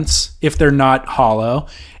France if they're not hollow,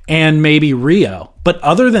 and maybe Rio. But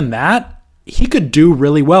other than that, he could do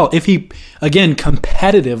really well if he, again,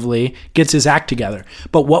 competitively gets his act together.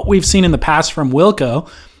 But what we've seen in the past from Wilco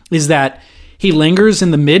is that he lingers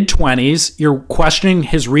in the mid-20s. You're questioning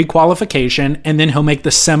his requalification, and then he'll make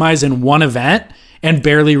the semis in one event and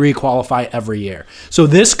barely requalify every year. So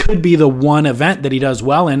this could be the one event that he does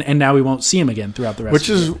well in, and now we won't see him again throughout the rest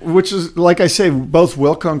of the year. Which is, like I say, both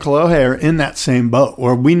Wilco and Kolohe are in that same boat,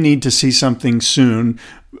 where we need to see something soon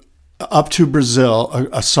up to Brazil,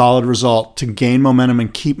 a solid result to gain momentum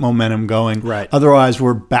and keep momentum going. Right. Otherwise,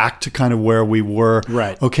 we're back to kind of where we were.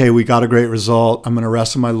 Right. Okay, we got a great result. I'm going to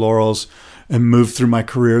rest on my laurels and move through my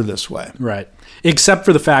career this way. Right. Except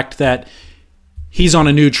for the fact that he's on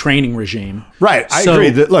a new training regime. Right. I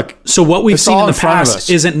agree. So what we've seen in the past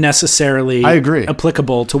isn't necessarily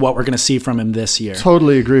applicable to what we're going to see from him this year.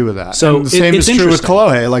 Totally agree with that. So and the same is true with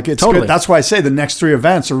Kolohe. Like it's totally good. That's why I say the next 3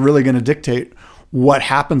 events are really going to dictate what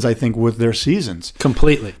happens, I think, with their seasons.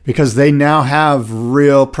 Completely. Because they now have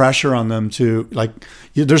real pressure on them to,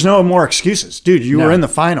 there's no more excuses. Dude, you were in the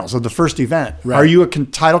finals of the first event. Right. Are you a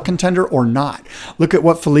title contender or not? Look at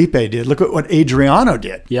what Felipe did. Look at what Adriano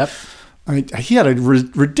did. Yep. I mean, he had a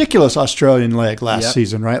ridiculous Australian leg last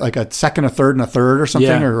season, right? Like a second, a third, and a third or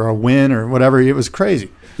something, or a win or whatever. It was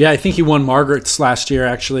crazy. Yeah, I think he won Margaret's last year,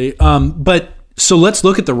 actually. But So let's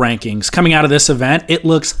look at the rankings coming out of this event. It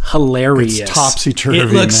looks hilarious. It's topsy-turvy. It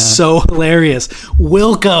looks so hilarious.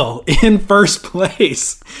 Wilco in first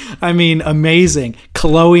place. I mean, amazing.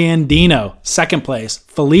 Chloe and Dino, second place.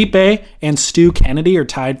 Felipe and Stu Kennedy are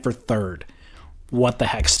tied for third. What the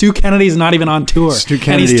heck? Stu Kennedy's not even on tour. Stu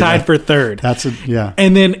Kennedy, and he's tied for third. Yeah.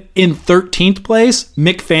 And then in 13th place,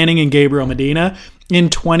 Mick Fanning and Gabriel Medina. In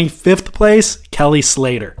 25th place, Kelly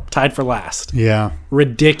Slater, tied for last. Yeah.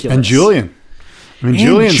 Ridiculous. And Julian. I mean,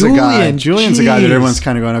 Julian's a guy. Julian's a guy that everyone's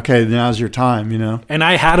kind of going, okay, now's your time, you know. And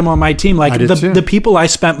I had him on my team. Like the people I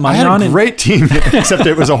spent money on. I had a great team, except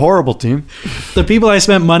it was a horrible team. The people I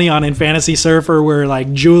spent money on in Fantasy Surfer were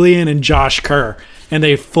like Julian and Josh Kerr, and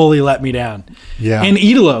they fully let me down. Yeah. And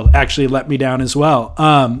Idolo actually let me down as well.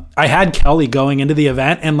 I had Kelly going into the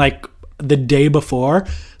event, and like the day before,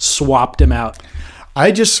 swapped him out.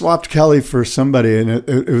 I just swapped Kelly for somebody, and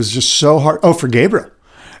it was just so hard. Oh, for Gabriel.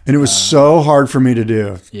 And it was so hard for me to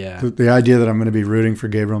do. Yeah. The idea that I'm going to be rooting for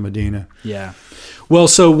Gabriel Medina. Yeah. Well,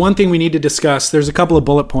 so one thing we need to discuss, there's a couple of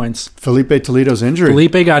bullet points. Felipe Toledo's injury.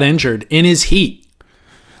 Felipe got injured in his heat.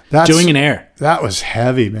 Doing an air. That was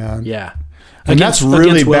heavy, man. Yeah. And that's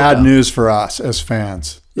really bad news for us as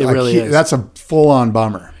fans. It really is. That's a full-on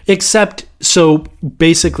bummer. Except, so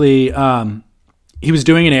basically... he was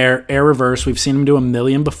doing an air reverse. We've seen him do a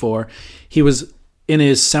million before. He was in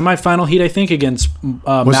his semifinal heat, I think, against Matt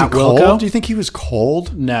Wilco. Cold? Do you think he was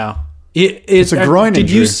cold? No. It's a groin injury.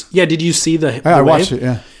 Did you see the I wave? watched it,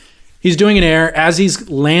 yeah. He's doing an air. As he's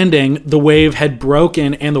landing, the wave had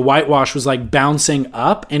broken and the whitewash was like bouncing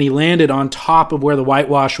up, and he landed on top of where the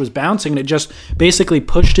whitewash was bouncing, and it just basically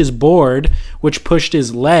pushed his board, which pushed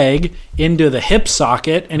his leg into the hip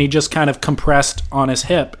socket, and he just kind of compressed on his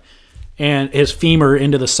hip and his femur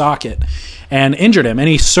into the socket and injured him. And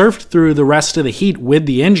he surfed through the rest of the heat with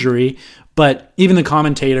the injury, but even the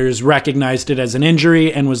commentators recognized it as an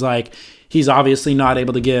injury and was like, he's obviously not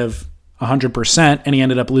able to give 100%, and he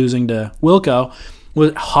ended up losing to Wilco,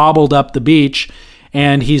 hobbled up the beach,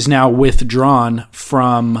 and he's now withdrawn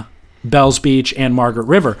from Bells Beach and Margaret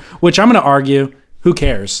River, which I'm going to argue, who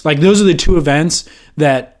cares? Like, those are the two events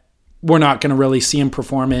that we're not going to really see him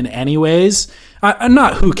perform in anyways. I'm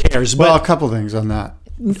not who cares. But well, a couple things on that.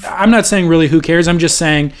 I'm not saying really who cares. I'm just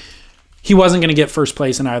saying he wasn't going to get first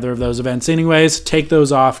place in either of those events anyways. Take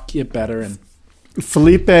those off, get better. And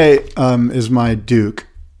Felipe is my Duke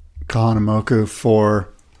Kahanamoku for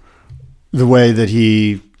the way that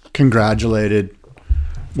he congratulated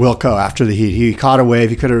Wilco after the heat. He caught a wave.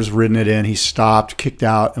 He could have ridden it in. He stopped, kicked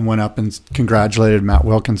out, and went up and congratulated Matt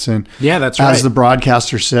Wilkinson. Yeah, that's right. As the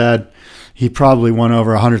broadcaster said, he probably won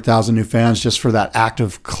over 100,000 new fans just for that act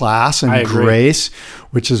of class and grace,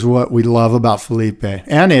 which is what we love about Felipe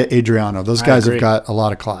and Adriano. Those guys have got a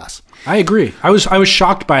lot of class. I agree. I was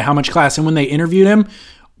shocked by how much class. And when they interviewed him,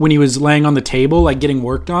 when he was laying on the table, like getting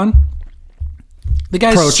worked on, the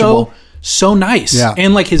guy's so nice. Yeah.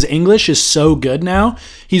 And like his English is so good now.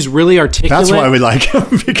 He's really articulate. That's why we like him,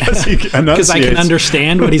 because he enunciates. Because I can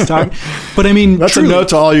understand what he's talking. But I mean, that's truly, a note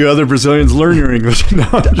to all you other Brazilians: learn your English. No,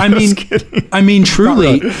 I mean,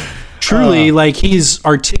 truly, like he's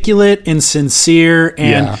articulate and sincere,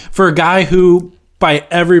 and for a guy who, by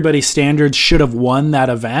everybody's standards, should have won that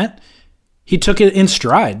event, he took it in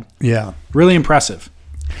stride. Yeah, really impressive.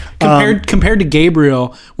 Compared to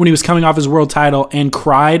Gabriel when he was coming off his world title and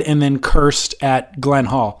cried and then cursed at Glenn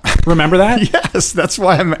Hall. Remember that? Yes, that's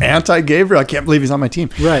why I'm anti-Gabriel. I can't believe he's on my team.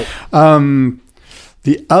 Right.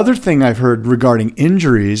 The other thing I've heard regarding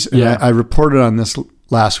injuries, and I reported on this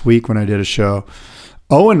last week when I did a show,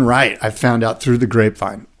 Owen Wright, I found out through the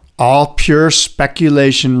grapevine. All pure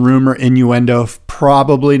speculation, rumor, innuendo,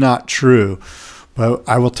 probably not true. But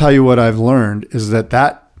I will tell you what I've learned is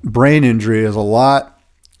that brain injury is a lot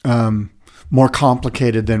more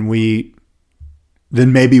complicated than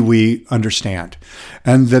maybe we understand,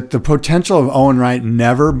 and that the potential of Owen Wright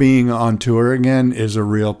never being on tour again is a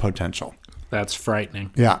real potential. That's frightening.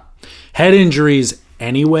 Yeah. Head injuries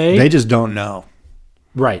anyway. They just don't know.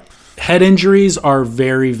 Right. Head injuries are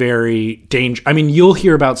very, very dangerous. I mean, you'll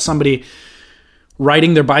hear about somebody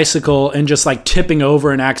riding their bicycle and just like tipping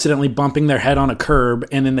over and accidentally bumping their head on a curb,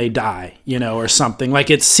 and then they die, or something.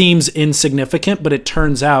 Like, it seems insignificant, but it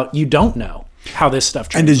turns out you don't know how this stuff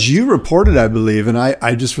translates. And as you reported, I believe, and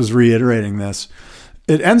I just was reiterating this,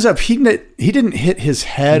 it ends up he didn't hit his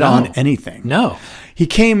head on anything. No. He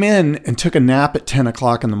came in and took a nap at 10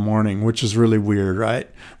 o'clock in the morning, which is really weird, right?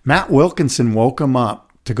 Matt Wilkinson woke him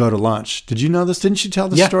up to go to lunch. Did you know this? Didn't you tell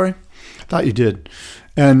the story? I thought you did.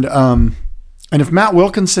 And if Matt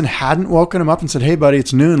Wilkinson hadn't woken him up and said, "Hey, buddy,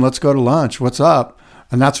 it's noon. Let's go to lunch. What's up?"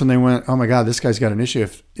 And that's when they went, oh my God, this guy's got an issue.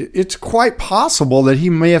 It's quite possible that he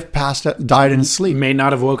may have died in his sleep. May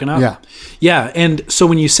not have woken up. Yeah. Yeah. And so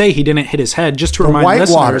when you say he didn't hit his head, just to remind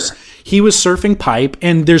listeners, he was surfing pipe,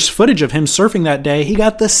 and there's footage of him surfing that day. He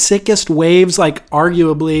got the sickest waves, like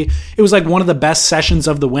arguably, it was like one of the best sessions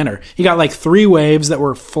of the winter. He got like 3 waves that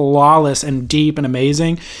were flawless and deep and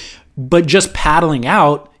amazing. But just paddling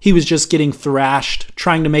out, he was just getting thrashed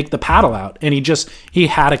trying to make the paddle out. And he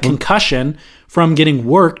had a concussion from getting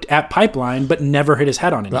worked at Pipeline, but never hit his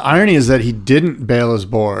head on it. The irony is that he didn't bail his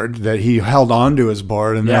board, that he held on to his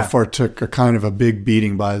board and therefore took a kind of a big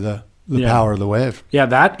beating by the power of the wave. Yeah,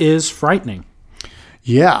 that is frightening.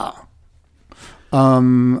 Yeah.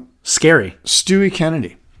 Scary. Stewie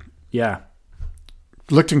Kennedy. Yeah.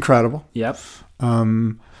 Looked incredible. Yep.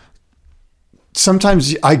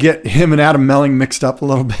 Sometimes I get him and Adam Melling mixed up a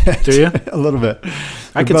little bit. Do you? A little bit.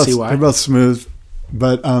 I can see why. They're both smooth.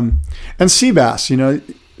 But, and Seabass,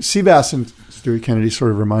 Seabass and Stewie Kennedy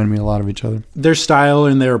sort of remind me a lot of each other. Their style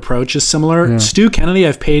and their approach is similar. Yeah. Stu Kennedy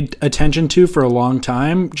I've paid attention to for a long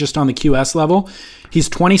time, just on the QS level. He's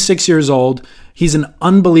 26 years old. He's an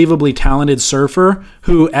unbelievably talented surfer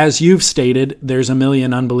who, as you've stated, there's a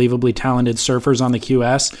million unbelievably talented surfers on the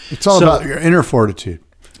QS. It's all about your inner fortitude.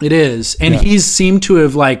 It is. And he's seemed to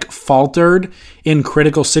have faltered in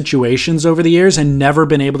critical situations over the years and never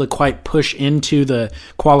been able to quite push into the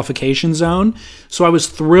qualification zone. So I was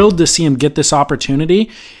thrilled to see him get this opportunity.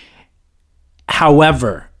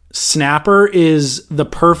 However, Snapper is the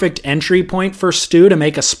perfect entry point for Stu to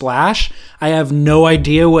make a splash. I have no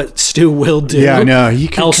idea what Stu will do. Yeah, no, he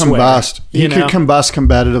could combust. He could combust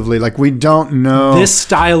competitively. Like, we don't know. This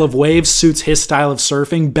style of wave suits his style of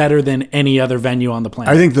surfing better than any other venue on the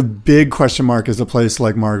planet. I think the big question mark is a place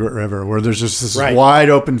like Margaret River, where there's just this wide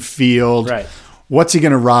open field. Right. What's he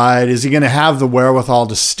going to ride? Is he going to have the wherewithal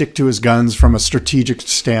to stick to his guns from a strategic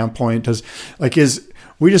standpoint?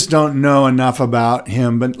 We just don't know enough about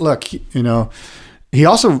him. But look, he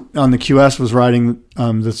also on the QS was riding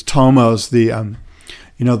this Tomos, the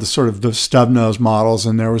sort of the stub nose models,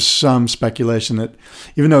 and there was some speculation that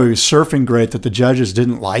even though he was surfing great, that the judges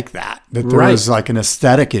didn't like that there was like an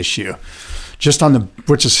aesthetic issue,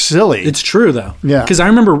 which is silly. It's true though, yeah. Because I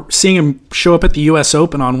remember seeing him show up at the U.S.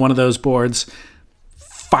 Open on one of those boards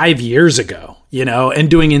 5 years ago,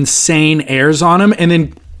 and doing insane airs on him, and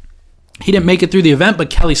then he didn't make it through the event,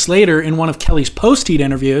 but Kelly Slater, in one of Kelly's post-heat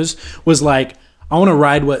interviews, was like, I want to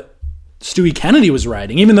ride what Stewie Kennedy was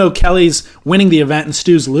riding. Even though Kelly's winning the event and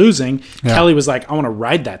Stu's losing, Kelly was like, I want to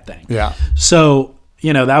ride that thing. Yeah. So,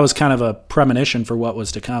 that was kind of a premonition for what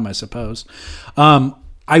was to come, I suppose.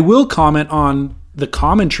 I will comment on the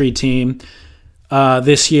commentary team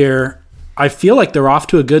this year. I feel like they're off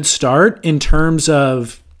to a good start in terms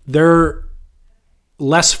of they're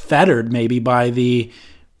less fettered maybe by the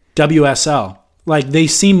WSL. Like, they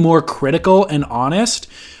seem more critical and honest.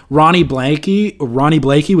 Ronnie Blakey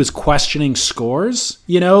was questioning scores,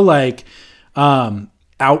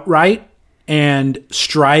 outright, and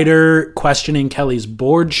Strider questioning Kelly's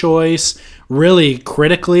board choice really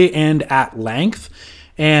critically and at length.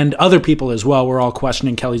 And other people as well were all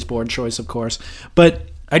questioning Kelly's board choice, of course. But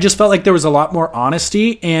I just felt like there was a lot more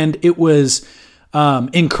honesty, and it was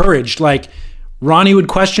encouraged. Like, Ronnie would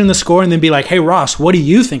question the score and then be like, hey, Ross, what do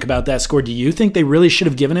you think about that score? Do you think they really should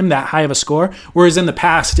have given him that high of a score? Whereas in the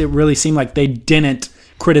past, it really seemed like they didn't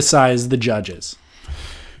criticize the judges.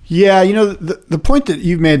 Yeah, the point that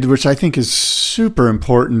you've made, which I think is super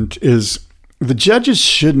important, is the judges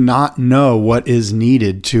should not know what is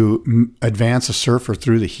needed to advance a surfer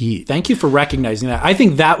through the heat. Thank you for recognizing that. I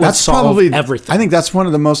think that would solve everything. I think that's one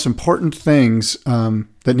of the most important things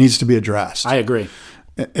that needs to be addressed. I agree.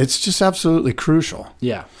 It's just absolutely crucial.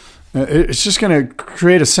 Yeah. It's just going to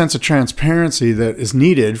create a sense of transparency that is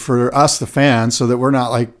needed for us, the fans, so that we're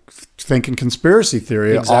not like thinking conspiracy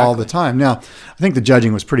theory all the time. Now, I think the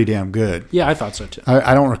judging was pretty damn good. Yeah, I thought so too.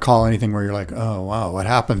 I don't recall anything where you're like, oh, wow, what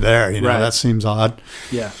happened there? That seems odd.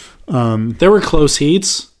 Yeah. There were close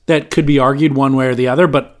heats that could be argued one way or the other,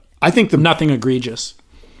 but I think nothing egregious.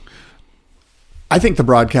 I think the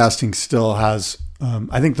broadcasting still has,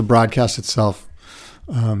 I think the broadcast itself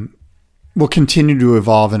will continue to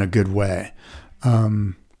evolve in a good way.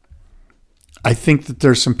 I think that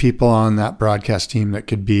there's some people on that broadcast team that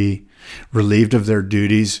could be relieved of their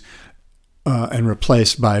duties and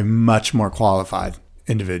replaced by much more qualified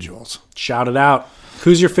individuals. Shout it out.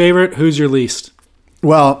 Who's your favorite? Who's your least?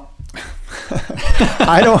 Well,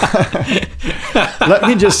 I don't. Let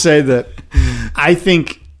me just say that I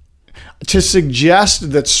think to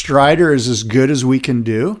suggest that Strider is as good as we can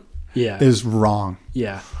do is wrong.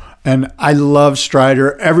 Yeah. And I love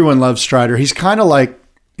Strider. Everyone loves Strider. He's kind of like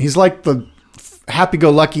He's like the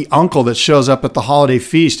happy-go-lucky uncle that shows up at the holiday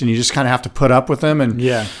feast, and you just kind of have to put up with him. And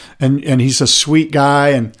and he's a sweet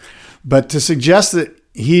guy. But to suggest that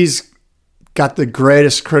he's got the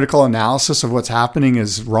greatest critical analysis of what's happening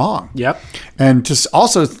is wrong. Yep. And to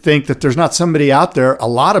also think that there's not somebody out there, a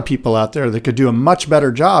lot of people out there that could do a much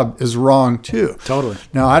better job is wrong too. Totally.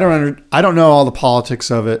 Now, I don't know all the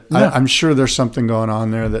politics of it. No. I'm sure there's something going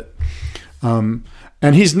on there that, and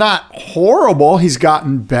he's not horrible. He's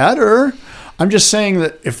gotten better. I'm just saying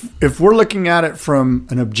that if we're looking at it from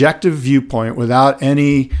an objective viewpoint without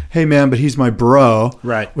any, hey man, but he's my bro.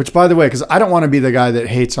 Right. Which, by the way, because I don't want to be the guy that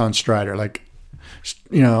hates on Strider. Like,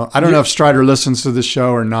 I don't know if Strider listens to this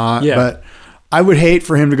show or not, but I would hate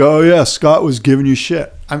for him to go, oh yeah, Scott was giving you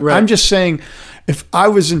shit. I'm just saying, if I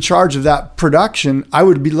was in charge of that production, I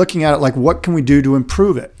would be looking at it like, what can we do to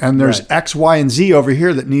improve it? And there's X, Y, and Z over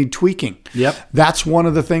here that need tweaking. Yep. That's one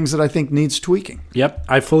of the things that I think needs tweaking. Yep.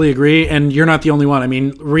 I fully agree. And you're not the only one. I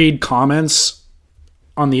mean, read comments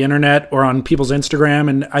on the internet or on people's Instagram,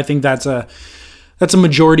 and I think that's a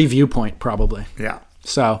majority viewpoint probably. Yeah.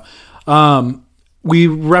 So, we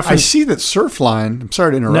referenced. I see that Surfline, I'm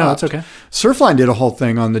sorry to interrupt. No, it's okay. Surfline did a whole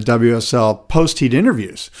thing on the WSL post-heat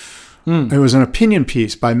interviews. It was an opinion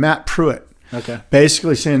piece by Matt Pruitt. Okay.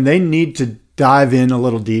 Basically saying they need to dive in a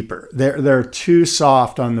little deeper. They're too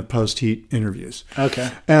soft on the post-heat interviews.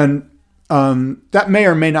 Okay. And that may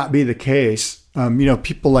or may not be the case.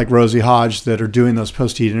 People like Rosie Hodge that are doing those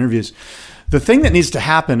post-heat interviews. The thing that needs to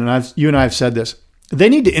happen, and you and I have said this, they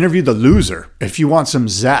need to interview the loser. If you want some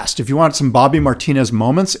zest, if you want some Bobby Martinez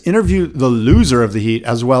moments, interview the loser of the heat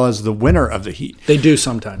as well as the winner of the heat. They do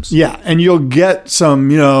sometimes. Yeah, and you'll get some,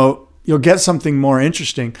 you'll get something more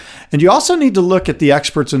interesting. And you also need to look at the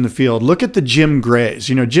experts in the field. Look at the Jim Grays.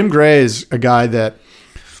 Jim Gray is a guy that,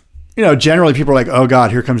 generally people are like, oh God,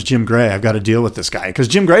 here comes Jim Gray. I've got to deal with this guy. Because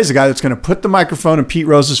Jim Gray is a guy that's going to put the microphone in Pete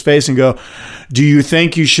Rose's face and go, do you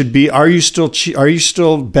think you should be, are you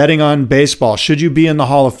still betting on baseball? Should you be in the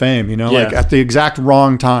Hall of Fame? Like at the exact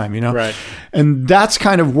wrong time, Right. And that's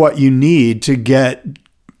kind of what you need to get.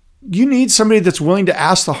 You need somebody that's willing to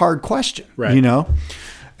ask the hard question, right.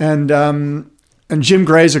 And Jim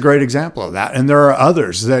Gray is a great example of that. And there are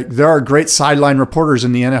others. There are great sideline reporters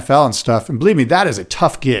in the NFL and stuff. And believe me, that is a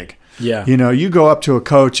tough gig. Yeah. You go up to a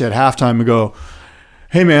coach at halftime and go,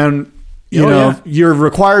 hey man, you're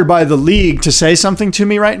required by the league to say something to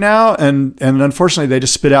me right now. And unfortunately they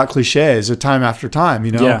just spit out cliches time after time,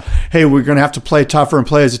 Hey, we're going to have to play tougher and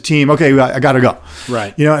play as a team. Okay. I got to go.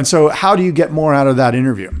 Right. And so how do you get more out of that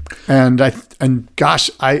interview? And gosh,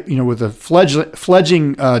 with a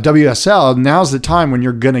fledgling WSL, now's the time when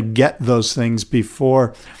you're going to get those things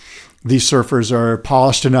before these surfers are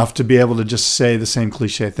polished enough to be able to just say the same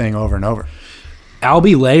cliche thing over and over.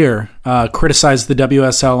 Albie Layer criticized the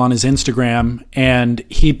WSL on his Instagram, and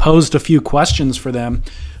he posed a few questions for them.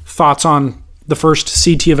 Thoughts on the first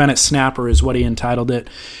CT event at Snapper is what he entitled it.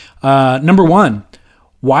 Number one,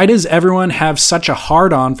 why does everyone have such a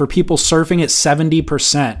hard-on for people surfing at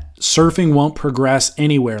 70%? Surfing won't progress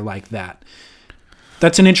anywhere like that.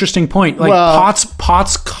 That's an interesting point.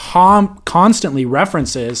 Potts constantly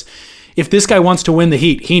references, if this guy wants to win the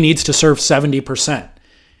heat, he needs to surf 70%.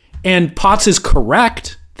 And Potts is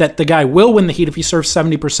correct that the guy will win the heat if he surfs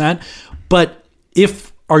 70%. But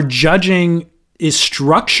if our judging is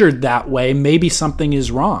structured that way, maybe something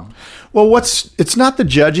is wrong. Well, it's not the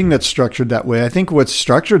judging that's structured that way. I think what's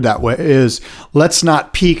structured that way is let's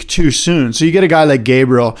not peak too soon. So you get a guy like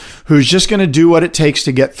Gabriel who's just going to do what it takes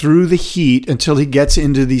to get through the heat until he gets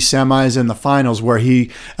into the semis and the finals, where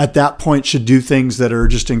he at that point should do things that are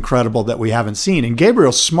just incredible that we haven't seen. And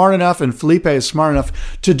Gabriel's smart enough and Felipe is smart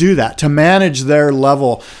enough to do that, to manage their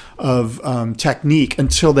level of technique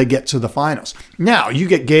until they get to the finals. Now you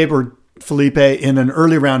get Gabe or Felipe in an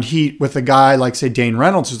early round heat with a guy like, say, Dane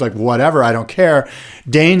Reynolds, who's like, whatever, I don't care.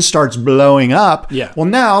 Dane starts blowing up. Yeah. Well,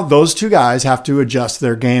 now those two guys have to adjust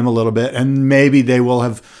their game a little bit, and maybe they will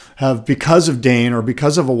have because of Dane or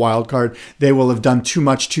because of a wild card, they will have done too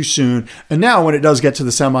much too soon. And now when it does get to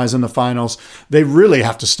the semis and the finals, they really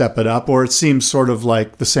have to step it up, or it seems sort of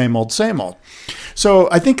like the same old, same old. So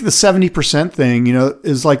I think the 70% thing,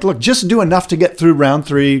 is like, look, just do enough to get through round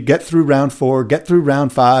 3, get through round 4, get through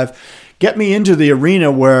round 5. Get me into the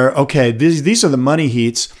arena where, okay, these are the money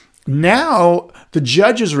heats. Now the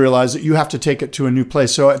judges realize that you have to take it to a new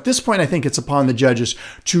place. So at this point, I think it's upon the judges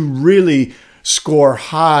to really score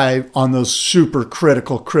high on those super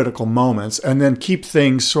critical moments, and then keep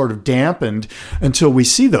things sort of dampened until we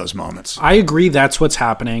see those moments. I agree that's what's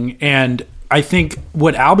happening. And I think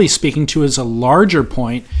what Albie's speaking to is a larger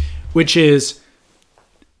point, which is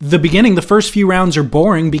the beginning, the first few rounds are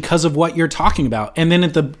boring because of what you're talking about. And then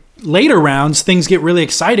at the later rounds, things get really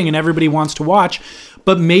exciting and everybody wants to watch.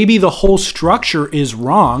 But maybe the whole structure is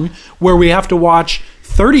wrong, where we have to watch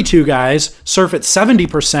 32 guys surf at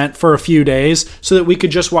 70% for a few days so that we could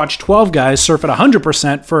just watch 12 guys surf at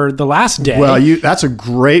 100% for the last day. Well, that's a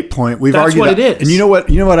great point. We've That's argued what that. it is. And you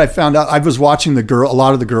know what I found out? I was watching a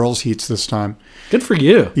lot of the girls' heats this time. Good for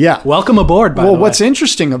you. Yeah. Welcome aboard, by the way. Well, what's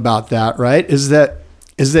interesting about that, right, is that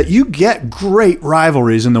you get great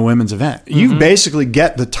rivalries in the women's event. You basically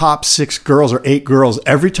get the top 6 girls or 8 girls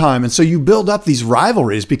every time. And so you build up these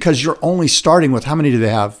rivalries because you're only starting with, how many do they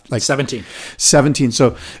have? Like 17. 17.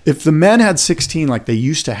 So if the men had 16 like they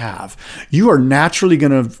used to have, you are naturally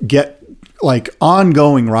going to get like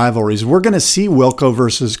ongoing rivalries. We're going to see Wilco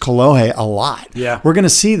versus Kolohe a lot. Yeah. We're going to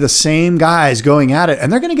see the same guys going at it,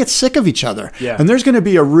 and they're going to get sick of each other. Yeah. And there's going to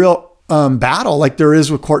be a real battle like there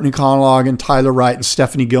is with Courtney Conlogue and Tyler Wright and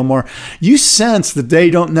Stephanie Gilmore. You sense that they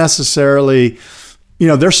don't necessarily,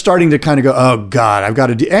 they're starting to kind of go, oh God, I've got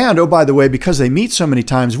to do. And oh, by the way, because they meet so many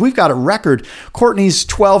times, we've got a record. Courtney's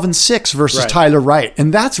 12-6 versus Tyler Wright.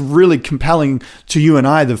 And that's really compelling to you and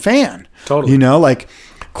I, the fan. Totally. Like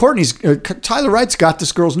Tyler Wright's got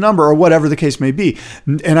this girl's number or whatever the case may be.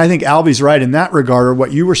 And I think Albie's right in that regard, or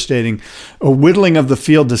what you were stating, a whittling of the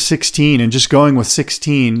field to 16 and just going with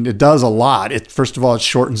 16, it does a lot. First of all, it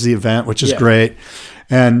shortens the event, which is great.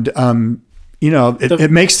 And,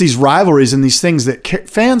 it makes these rivalries and these things that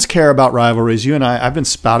fans care about rivalries. You and I've been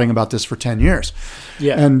spouting about this for 10 years.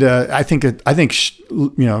 Yeah. And I think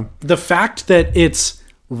the fact that it's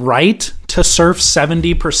right to surf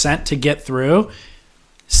 70% to get through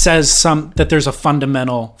says that there's a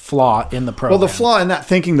fundamental flaw in the program. Well, the flaw in that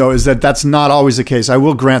thinking, though, is that that's not always the case. I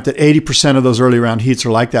will grant that 80% of those early round heats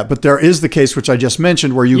are like that, but there is the case, which I just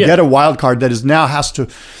mentioned, where you get a wild card that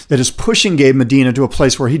is pushing Gabe Medina to a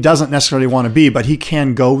place where he doesn't necessarily want to be, but he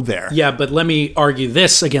can go there. Yeah, but let me argue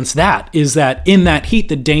this against that, is that in that heat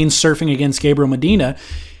that Dane's surfing against Gabriel Medina,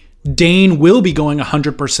 Dane will be going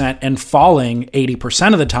 100% and falling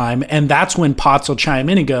 80% of the time. And that's when Potts will chime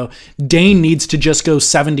in and go, Dane needs to just go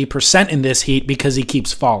 70% in this heat because he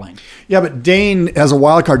keeps falling. Yeah, but Dane, as a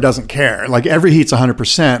wild card, doesn't care. Like every heat's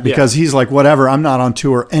 100% because he's like, whatever, I'm not on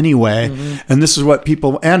tour anyway. Mm-hmm. And this is what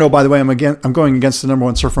people, and oh, by the way, I'm going against the number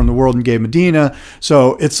 1 surfer in the world in Gabe Medina.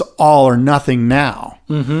 So it's all or nothing now.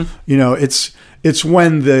 Mm-hmm. It's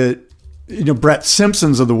when the Brett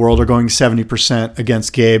Simpsons of the world are going 70%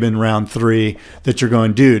 against Gabe in round 3 that you're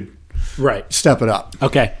going, dude, step it up.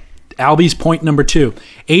 Okay. Albie's point number 2,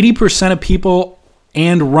 80% of people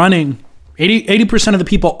and running, 80% of the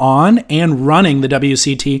people on and running the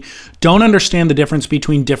WCT don't understand the difference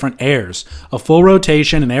between different airs. A full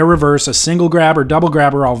rotation, an air reverse, a single grab or double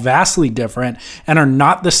grab are all vastly different and are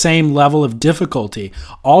not the same level of difficulty.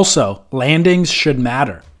 Also, landings should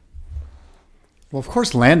matter. Well, of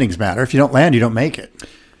course, landings matter. If you don't land, you don't make it.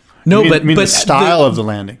 No, but the style of the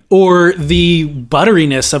landing or the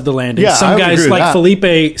butteriness of the landing. Yeah, some guys like that. Felipe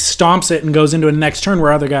stomps it and goes into a next turn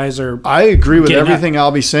where other guys are. I agree with everything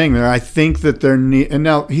Albie's saying there. I think that and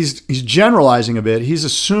now he's generalizing a bit. He's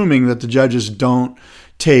assuming that the judges don't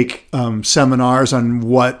take seminars on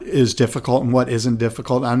what is difficult and what isn't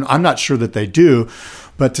difficult. I'm not sure that they do,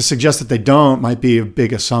 but to suggest that they don't might be a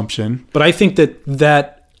big assumption. But I think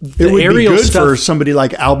that. It would be good for somebody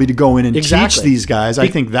like Albie to go in and teach these guys. I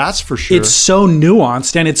think that's for sure. It's so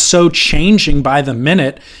nuanced and it's so changing by the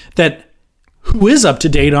minute that who is up to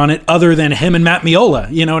date on it other than him and Matt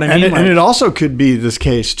Miola? You know what I mean? And it also could be this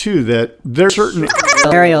case, too, that there are certain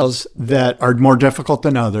areas that are more difficult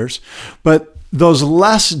than others. But those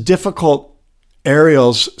less difficult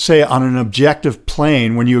aerials, say on an objective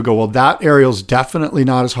plane, when you go, well, that aerial's definitely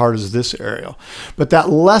not as hard as this aerial. But that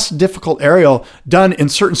less difficult aerial done in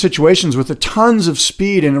certain situations with tons of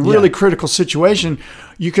speed in a really critical situation,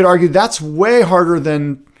 you could argue that's way harder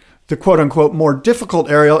than the quote unquote more difficult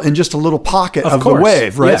aerial in just a little pocket of the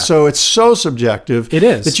wave, right? Yeah. So it's so subjective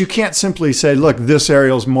that you can't simply say, look, this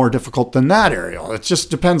aerial is more difficult than that aerial. It just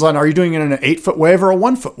depends on, are you doing it in an 8-foot wave or a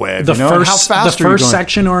 1-foot wave? How fast the first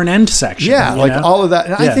section or an end section. Yeah, all of that.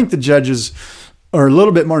 And I think the judges are a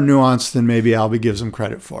little bit more nuanced than maybe Albie gives them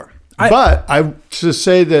credit for. But to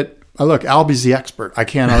say that, look, Albie's the expert. I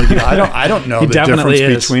can't argue. I don't know the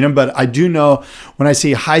difference between them, but I do know when I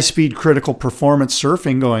see high-speed critical performance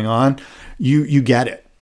surfing going on, you get it.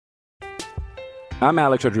 I'm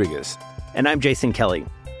Alex Rodriguez. And I'm Jason Kelly.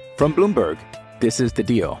 From Bloomberg, this is The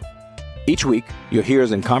Deal. Each week, you'll hear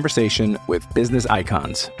us in conversation with business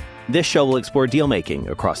icons. This show will explore deal-making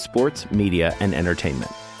across sports, media, and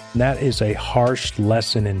entertainment. And that is a harsh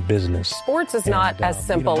lesson in business. Sports is not as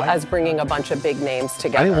simple as bringing a bunch of big names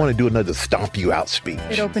together. I didn't want to do another stomp you out speech.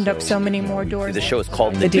 It opened up so many more doors. The show is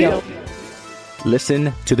called The Deal.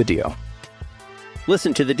 Listen to The Deal.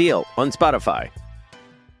 Listen to The Deal on Spotify.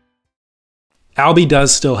 Albie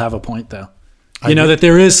does still have a point, though. You know, that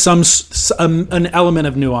there is an element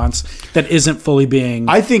of nuance that isn't fully being...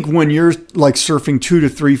 I think when you're like surfing 2 to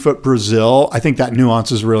 3 foot Brazil, I think that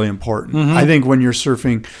nuance is really important. Mm-hmm. I think when you're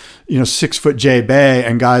surfing, 6 foot J Bay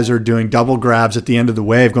and guys are doing double grabs at the end of the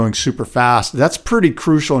wave going super fast, that's pretty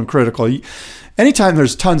crucial and critical. Anytime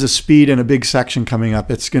there's tons of speed in a big section coming up,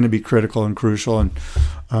 it's going to be critical and crucial.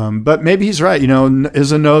 And but maybe he's right.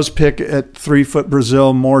 Is a nose pick at 3 foot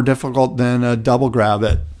Brazil more difficult than a double grab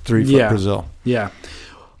at 3 foot Brazil? Yeah.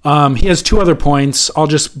 He has 2 other points. I'll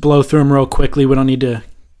just blow through them real quickly. We don't need to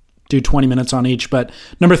do 20 minutes on each. But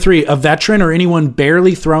number 3, a veteran or anyone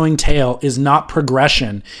barely throwing tail is not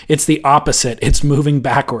progression. It's the opposite. It's moving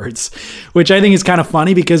backwards, which I think is kind of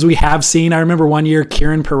funny because we have seen, I remember one year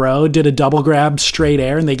Kieran Perot did a double grab straight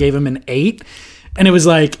air and they gave him an 8. And it was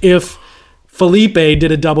like, if Felipe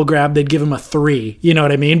did a double grab, they'd give him a 3. You know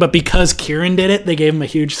what I mean? But because Kieran did it, they gave him a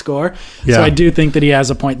huge score. Yeah. So I do think that he has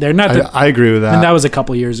a point there. Not that I agree with that. And that was a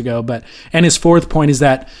couple years ago. And his 4th point is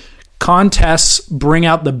that contests bring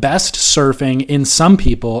out the best surfing in some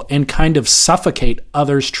people and kind of suffocate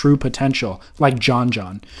others' true potential, like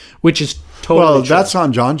John, which is totally true. That's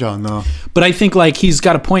on John though. But I think like he's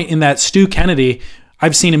got a point in that Stu Kennedy,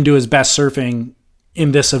 I've seen him do his best surfing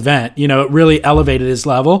in this event. It really elevated his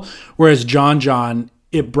level, whereas John,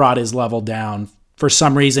 it brought his level down. For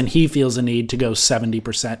some reason, he feels a need to go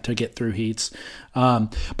 70% to get through heats.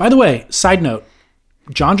 By the way, side note,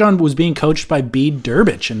 John was being coached by Bede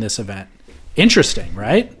Durbich in this event. Interesting,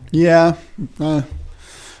 right? Yeah.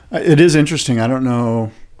 It is interesting. I don't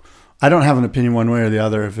know. I don't have an opinion one way or the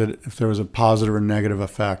other if there was a positive or negative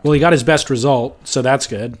effect. Well, he got his best result, so that's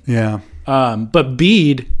good. Yeah. But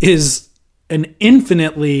Bede is an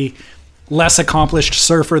infinitely less accomplished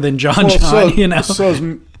surfer than John. So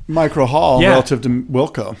is Micro Hall relative to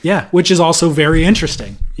Wilco. Yeah, which is also very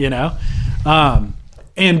interesting,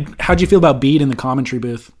 And how'd you feel about Bede in the commentary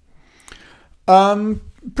booth?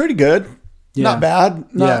 Pretty good. Yeah. Not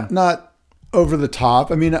bad. Not over the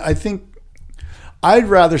top. I mean, I think I'd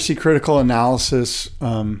rather see critical analysis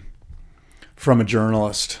from a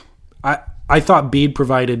journalist. I thought Bede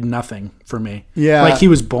provided nothing for me. Yeah. Like he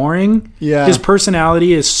was boring. Yeah. His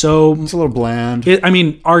personality is so... It's a little bland.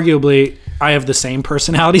 Arguably, I have the same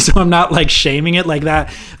personality, so I'm not like shaming it like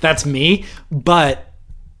that. That's me. But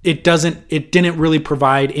it didn't really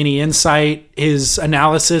provide any insight. His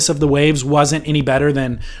analysis of the waves wasn't any better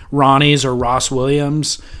than Ronnie's or Ross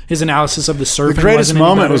Williams. His analysis of the surfing. The greatest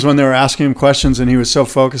moment was when they were asking him questions and he was so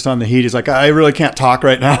focused on the heat. He's like, I really can't talk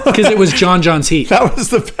right now. Because it was John's heat. That was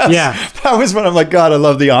the best. Yeah. That was when I'm like, God, I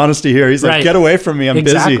love the honesty here. He's like, get away from me. I'm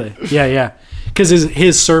busy. Yeah. Because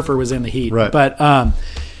his surfer was in the heat. Right. But, all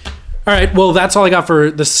right. Well, that's all I got for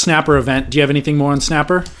the Snapper event. Do you have anything more on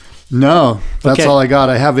Snapper? No, that's all I got.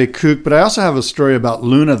 I have a kook, but I also have a story about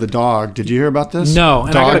Luna the dog. Did you hear about this? No,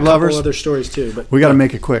 and I got a couple other stories too. But we got to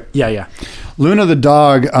make it quick. Yeah. Luna the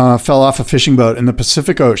dog fell off a fishing boat in the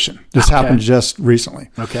Pacific Ocean. This happened just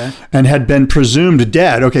recently. Okay. And had been presumed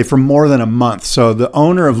dead, for more than a month. So the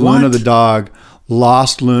owner of Luna the dog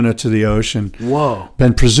lost Luna to the ocean. Whoa.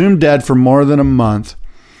 Been presumed dead for more than a month.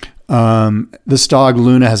 This dog,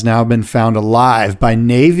 Luna, has now been found alive by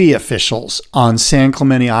Navy officials on San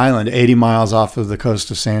Clemente Island, 80 miles off of the coast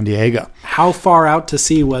of San Diego. How far out to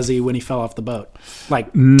sea was he when he fell off the boat?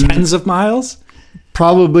 Like tens of miles?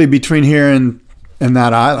 Probably between here and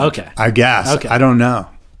that island. Okay. I guess. Okay. I don't know.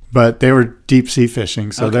 But they were deep sea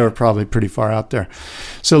fishing, so they were probably pretty far out there.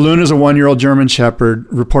 So Luna's a 1-year-old German Shepherd,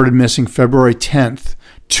 reported missing February 10th,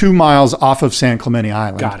 2 miles off of San Clemente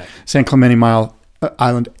Island. Got it. San Clemente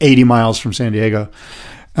Island, 80 miles from San Diego.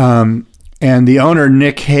 And the owner,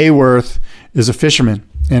 Nick Hayworth, is a fisherman.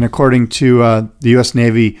 And according to the U.S.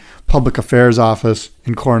 Navy Public Affairs Office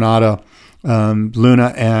in Coronado,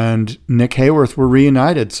 Luna and Nick Hayworth were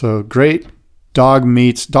reunited. So great dog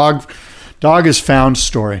is found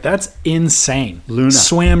story. That's insane. Luna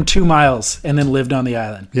swam 2 miles and then lived on the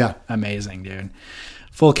island. Yeah. Amazing, dude.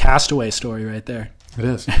 Full Castaway story right there. It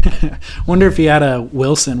is. Wonder if he had a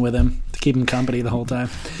Wilson with him to keep him company the whole time.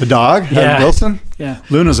 The dog had Wilson? Yeah.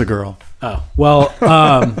 Luna's a girl. Oh, well,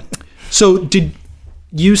 so did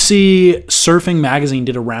you see Surfing Magazine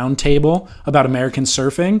did a roundtable about American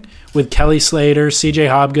surfing with Kelly Slater, CJ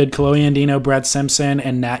Hobgood, Chloe Andino, Brett Simpson,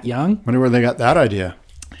 and Nat Young? Wonder where they got that idea.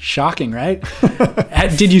 Shocking, right?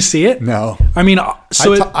 Did you see it? No. I mean,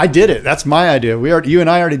 so I did it. That's my idea. You and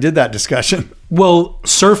I already did that discussion. Well,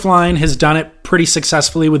 Surfline has done it pretty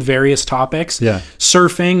successfully with various topics. Yeah.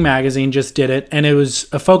 Surfing Magazine just did it, and it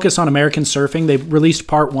was a focus on American surfing. They released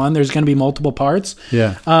part 1. There's going to be multiple parts.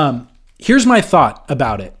 Yeah. Here's my thought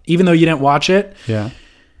about it, even though you didn't watch it. Yeah.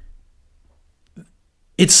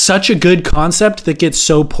 It's such a good concept that gets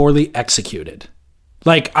so poorly executed.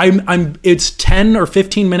 Like it's 10 or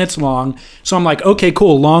 15 minutes long. So I'm like, okay,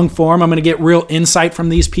 cool. Long form. I'm going to get real insight from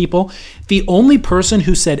these people. The only person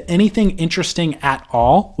who said anything interesting at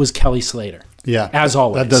all was Kelly Slater. Yeah. As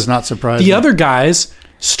always. That does not surprise me. The other guys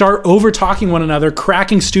start over talking one another,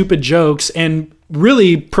 cracking stupid jokes and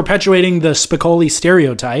really perpetuating the Spicoli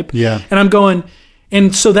stereotype. Yeah. And I'm going,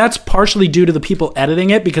 and so that's partially due to the people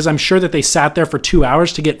editing it, because I'm sure that they sat there for 2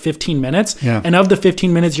 hours to get 15 minutes. Yeah. And of the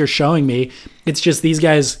 15 minutes you're showing me, it's just these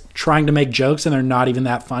guys trying to make jokes and they're not even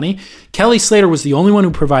that funny. Kelly Slater was the only one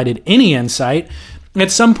who provided any insight.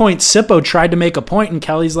 At some point, Sippo tried to make a point and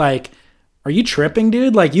Kelly's like, are you tripping,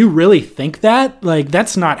 dude? Like, you really think that? Like,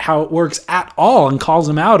 that's not how it works at all, and calls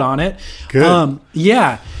him out on it. Good.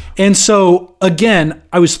 Yeah. And so, again,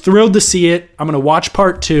 I was thrilled to see it. I'm going to watch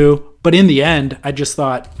part 2. But in the end, I just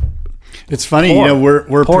thought, it's funny, we're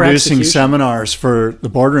producing execution. seminars for the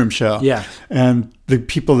Boardroom Show. Yeah. And the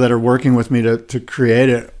people that are working with me to create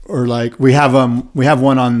it are like, we have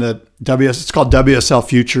one on the it's called WSL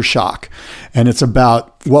Future Shock. And it's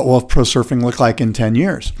about what will pro surfing look like in 10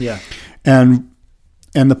 years. Yeah. And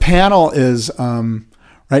the panel is,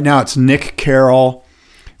 right now it's Nick Carroll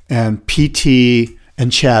and PT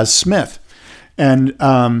and Chaz Smith.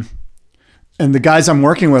 And the guys I'm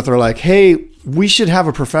working with are like, hey, we should have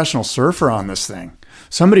a professional surfer on this thing.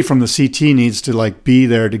 Somebody from the CT needs to be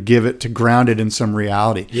there to ground it in some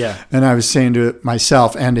reality. Yeah. And I was saying to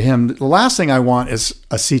myself and to him, the last thing I want is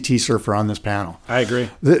a CT surfer on this panel. I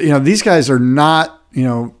agree. These guys are not,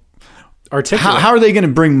 articulate. How are they going to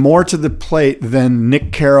bring more to the plate than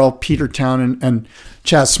Nick Carroll, Peter Town, and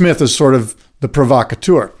Chaz Smith as sort of the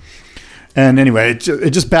provocateur? And anyway,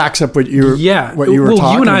 it just backs up what you were talking about. Well,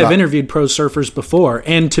 you and I have interviewed pro surfers before,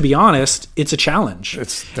 and to be honest, it's a challenge.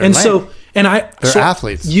 They're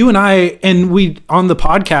athletes. You and I, and we on the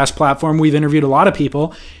podcast platform, we've interviewed a lot of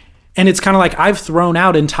people, and it's kind of like I've thrown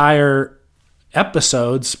out entire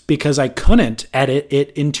episodes because I couldn't edit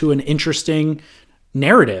it into an interesting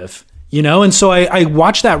narrative. And so I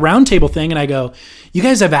watch that roundtable thing and I go, you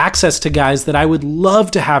guys have access to guys that I would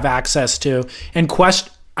love to have access to, and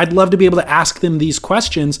I'd love to be able to ask them these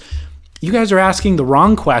questions. You guys are asking the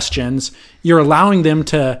wrong questions. You're allowing them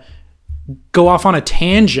to go off on a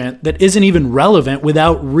tangent that isn't even relevant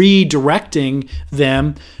without redirecting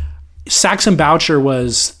them. Saxon Boucher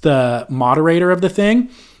was the moderator of the thing,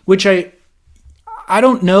 which I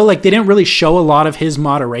don't know, they didn't really show a lot of his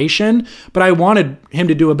moderation, but I wanted him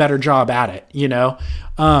to do a better job at it,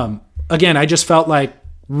 Again, I just felt like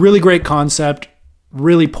really great concept,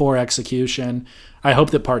 really poor execution. I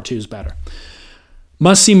hope that part 2 is better.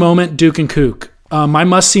 Must-see moment, Duke and Kook. My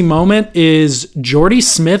must-see moment is Jordy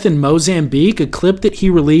Smith in Mozambique, a clip that he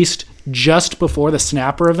released just before the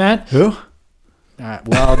Snapper event. Who?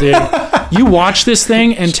 Well, dude, you watch this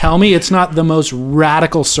thing and tell me it's not the most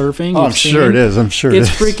radical surfing you've seen. Sure it is. I'm sure it is.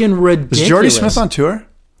 It's freaking ridiculous. Is Jordy Smith on tour?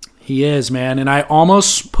 He is, man. And I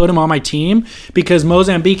almost put him on my team because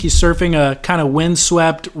Mozambique, he's surfing a kind of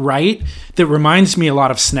windswept right that reminds me a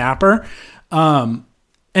lot of Snapper. And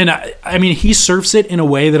I mean, he surfs it in a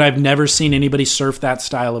way that I've never seen anybody surf that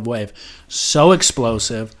style of wave. So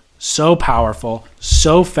explosive, so powerful,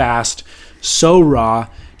 so fast, so raw,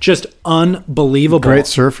 just unbelievable. Great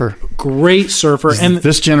surfer. And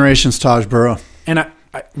this generation's Taj Burrow. And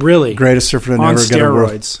I really greatest surfer to on never get a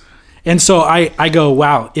world. Steroids. And so I go,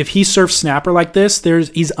 wow, if he surfs Snapper like this,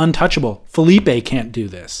 he's untouchable. Felipe can't do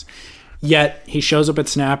this. Yet he shows up at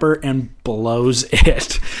Snapper and blows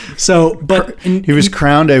it. So, he was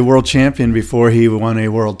crowned a world champion before he won a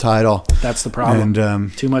world title. That's the problem.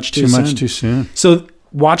 And too much too soon. So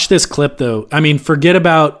watch this clip though. I mean, forget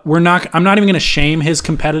about. I'm not even going to shame his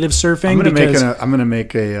competitive surfing. I'm going to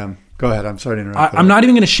make a. Go ahead. I'm sorry to interrupt. I'm not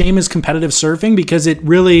even going to shame his competitive surfing because it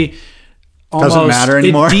really. Doesn't matter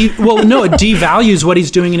anymore. It devalues what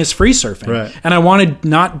he's doing in his free surfing. Right. And I want to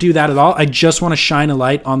not do that at all. I just want to shine a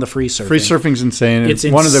light on the free surfing. Free surfing's insane. It's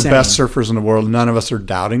one of the best surfers in the world. None of us are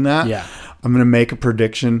doubting that. Yeah. I'm going to make a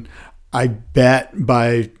prediction. I bet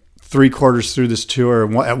by 3/4 through this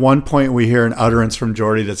tour, at one point we hear an utterance from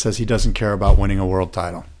Jordy that says he doesn't care about winning a world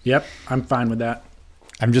title. Yep. I'm fine with that.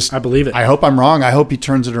 I believe it. I hope I'm wrong. I hope he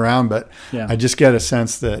turns it around, but yeah. I just get a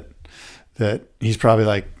sense that he's probably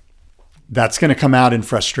like, that's going to come out in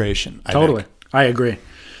frustration. I think. I agree.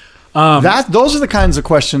 Those are the kinds of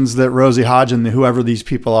questions that Rosie Hodge and whoever these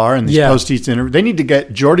people are in these post-Eats interviews, they need to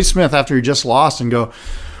get Jordy Smith after he just lost and go,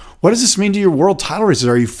 what does this mean to your world title races?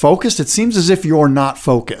 Are you focused? It seems as if you're not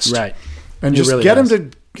focused. Right. And just really get him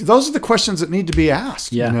to, those are the questions that need to be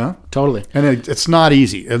asked. Yeah, you know? Totally. And it's not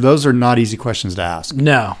easy. Those are not easy questions to ask.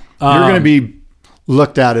 No. You're going to be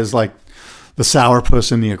looked at as like the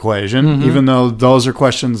sourpuss in the equation, even though those are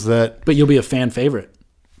questions that... But you'll be a fan favorite.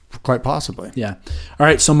 Quite possibly. Yeah. All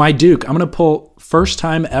right. So my Duke, I'm going to pull first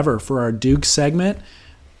time ever for our Duke segment.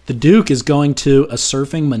 The Duke is going to a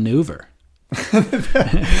surfing maneuver.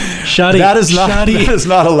 Shuddy. That is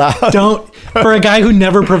not allowed. Don't, for a guy who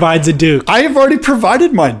never provides a Duke. I have already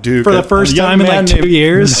provided my Duke. For the first time in like 2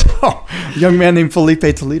 years. A young man named Felipe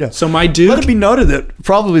Toledo. So my Duke. Let it be noted that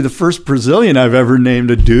probably the first Brazilian I've ever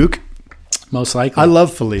named a Duke. Most likely. I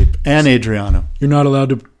love Felipe and Adriano. You're not allowed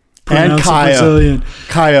to and Caio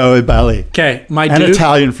Ibelli. Okay, my and Duke.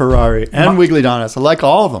 Italian Ferrari. And Wiggly Donis. I like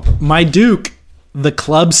all of them. My Duke, the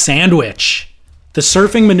club sandwich. The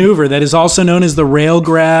surfing maneuver that is also known as the rail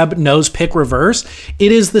grab nose pick reverse.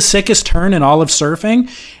 It is the sickest turn in all of surfing.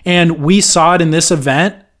 And we saw it in this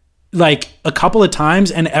event like a couple of times.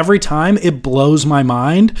 And every time it blows my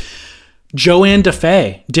mind. Joanne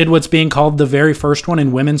DeFay did what's being called the very first one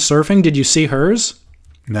in women's surfing. Did you see hers?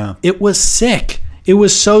 No. It was sick. It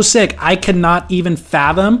was so sick. I could not even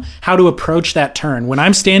fathom how to approach that turn. When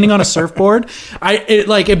I'm standing on a surfboard,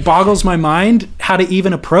 it boggles my mind how to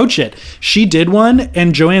even approach it. She did one,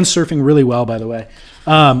 and Joanne's surfing really well, by the way.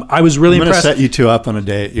 I was really impressed. I'm going to set you two up on a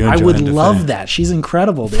date. You and I would Joanne love DeFay. that. She's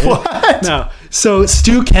incredible, dude. What? No. So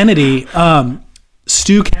Stu Kennedy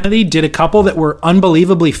did a couple that were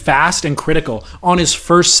unbelievably fast and critical on his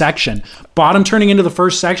first section. Bottom turning into the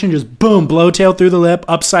first section, just boom, blowtail through the lip,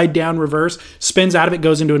 upside down reverse, spins out of it,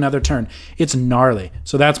 goes into another turn. It's gnarly.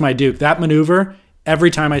 So that's my Duke. That maneuver, every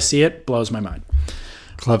time I see it, blows my mind.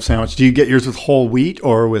 Club sandwich. Do you get yours with whole wheat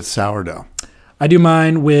or with sourdough? I do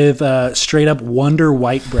mine with straight up Wonder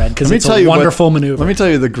white bread because it's a wonderful maneuver. Let me tell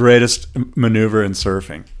you the greatest maneuver in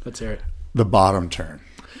surfing. Let's hear it. The bottom turn.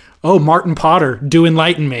 Oh, Martin Potter, do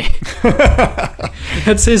enlighten me.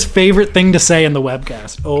 That's his favorite thing to say in the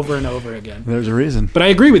webcast over and over again. There's a reason. But I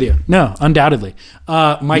agree with you. No, undoubtedly.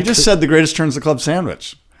 You just said the greatest turn is the club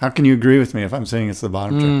sandwich. How can you agree with me if I'm saying it's the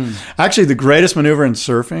bottom turn? Actually, the greatest maneuver in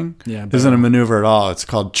surfing isn't a maneuver at all. It's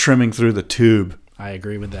called trimming through the tube. I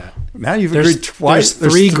agree with that. Now you've agreed twice.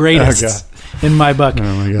 There's three greatest in my book. Oh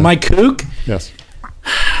my God. My kook. Yes.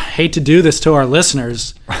 Hate to do this to our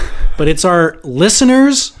listeners, but it's our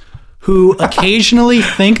listeners who occasionally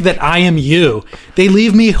think that I am you. They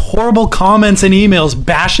leave me horrible comments and emails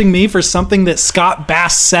bashing me for something that Scott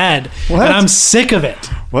Bass said. What? And I'm sick of it.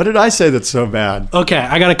 What did I say that's so bad? Okay,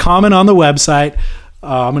 I got a comment on the website.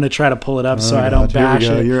 I'm going to try to pull it up so I don't bash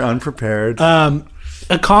it. You're unprepared.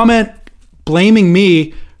 A comment blaming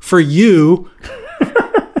me for you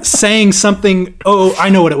saying something. Oh, I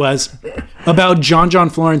know what it was. About John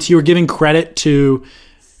Florence. You were giving credit to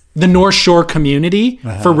the North Shore community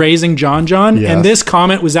for raising John. Yes. And this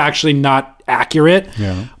comment was actually not accurate.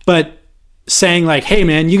 Yeah. But saying like, hey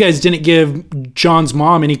man, you guys didn't give John's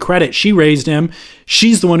mom any credit. She raised him.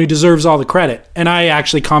 She's the one who deserves all the credit. And I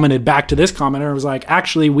actually commented back to this commenter. I was like,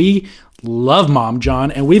 actually, we love Mom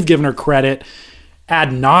John and we've given her credit ad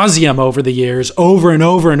nauseum over the years, over and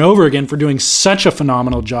over and over again for doing such a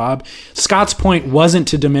phenomenal job. Scott's point wasn't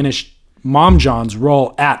to diminish Mom John's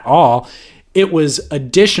role at all. It was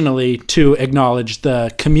additionally to acknowledge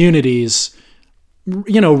the community's,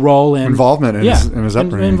 role and involvement in his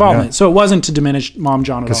upbringing. Involvement. Yeah. So it wasn't to diminish Mom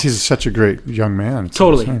John at all. Because he's such a great young man.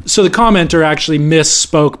 Totally. So the commenter actually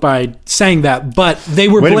misspoke by saying that, but they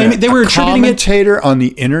were blaming. They were attributing it. Commentator on the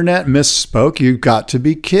internet misspoke. You got to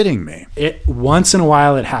be kidding me. Once in a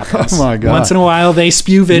while it happens. Oh my God. Once in a while they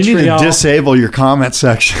spew vitriol. You need to disable your comment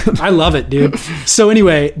section. I love it, dude. So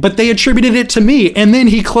anyway, but they attributed it to me, and then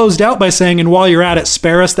he closed out by saying, "And while you're at it,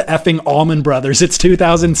 spare us the effing Allman Brothers. It's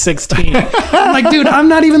 2016." I'm like, dude, I'm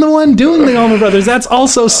not even the one doing the Allman Brothers. That's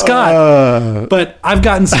also Scott. But I've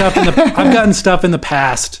gotten stuff in the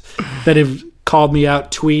past that have called me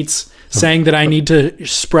out, tweets saying that I need to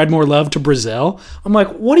spread more love to Brazil. I'm like,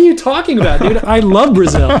 what are you talking about, dude? I love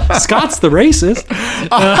Brazil. Scott's the racist.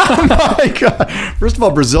 Oh my God. First of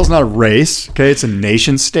all, Brazil's not a race. Okay, it's a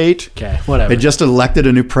nation state. Okay, whatever. They just elected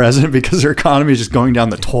a new president because their economy is just going down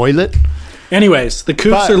the toilet. Anyways, the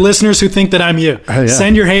Kooks are listeners who think that I'm you. Yeah.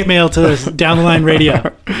 Send your hate mail to Down the Line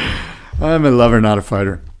Radio. I'm a lover, not a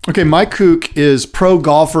fighter. Okay, my kook is pro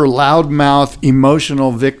golfer, loudmouth,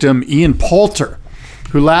 emotional victim Ian Poulter,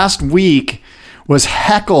 who last week was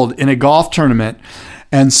heckled in a golf tournament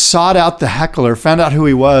and sought out the heckler, found out who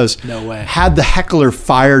he was. No way. Had the heckler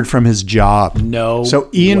fired from his job. No So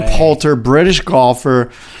Ian way. Poulter, British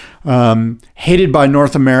golfer, hated by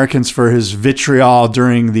North Americans for his vitriol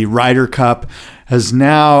during the Ryder Cup, has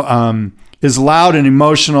now is loud and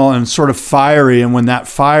emotional and sort of fiery. And when that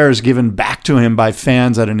fire is given back to him by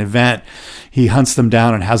fans at an event, he hunts them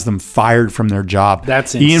down and has them fired from their job.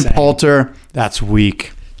 That's Ian insane. Poulter, that's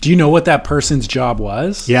weak. Do you know what that person's job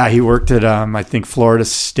was? Yeah, he worked at, I think, Florida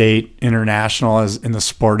State International as in the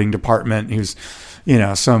sporting department. He was,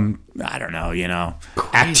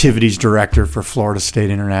 activities director for Florida State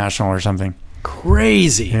International or something.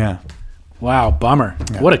 Crazy. Yeah. Wow, bummer.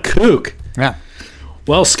 Yeah. What a kook. Yeah.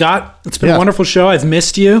 Well, Scott, it's been a wonderful show. I've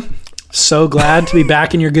missed you. So glad to be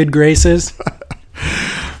back in your good graces.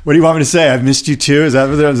 What do you want me to say? I've missed you too? Is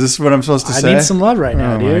this what I'm supposed to say? I need some love right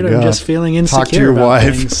now, dude. I'm just feeling insecure. Talk to your about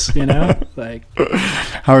wife. Things, like.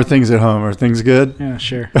 How are things at home? Are things good? Yeah,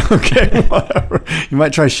 sure. Okay, whatever. You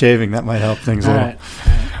might try shaving. That might help things a little.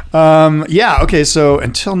 Right. Okay. So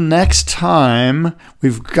until next time,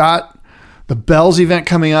 we've got the Bells event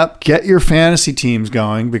coming up. Get your fantasy teams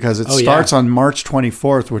going because it starts on March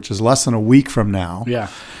 24th, which is less than a week from now. Yeah.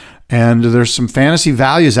 And there's some fantasy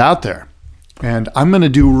values out there. And I'm going to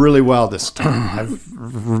do really well this time.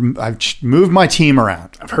 I've moved my team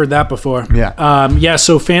around. I've heard that before. Yeah.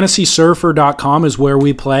 So fantasysurfer.com is where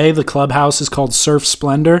we play. The clubhouse is called Surf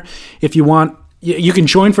Splendor. If you want, you can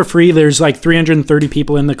join for free. There's like 330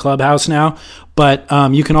 people in the clubhouse now, but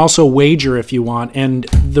you can also wager if you want. And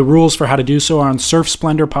the rules for how to do so are on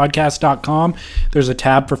surfsplendorpodcast.com. There's a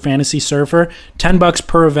tab for Fantasy Surfer. $10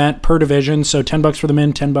 per event, per division. So $10 for the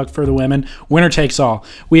men, $10 for the women. Winner takes all.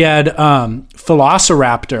 We had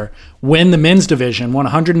Velociraptor win the men's division, won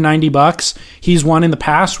 $190. He's won in the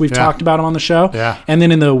past. We've talked about him on the show. Yeah. And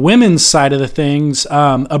then in the women's side of the things,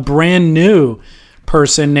 a brand new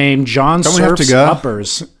person named John Surfs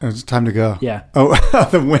Uppers. It's time to go. Yeah. Oh,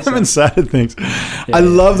 the women's side of things. I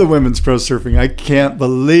love the women's pro surfing. I can't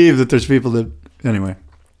believe that there's people that... Anyway.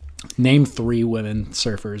 Name 3 women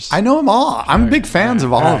surfers. I know them all. I'm big fans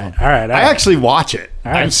of all of them. All right. I actually watch it.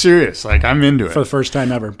 I'm serious. I'm into it. For the first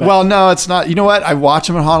time ever. But well, no, it's not. You know what? I watch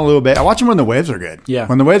them in Honolulu Bay. I watch them when the waves are good. Yeah.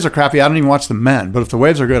 When the waves are crappy, I don't even watch the men. But if the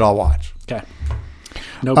waves are good, I'll watch. Okay.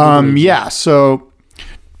 No. So...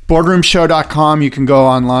 boardroomshow.com. You can go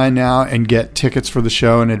online now and get tickets for the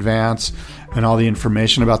show in advance and all the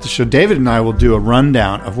information about the show. David and I will do a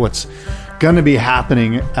rundown of what's going to be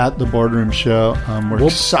happening at the Boardroom Show. We're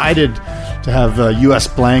excited to have US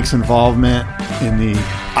Blank's involvement in the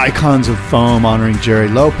Icons of Foam honoring Jerry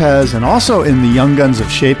Lopez, and also in the Young Guns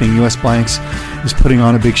of Shaping. US Blank's is putting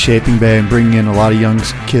on a big shaping bay and bringing in a lot of young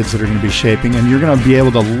kids that are going to be shaping, and you're going to be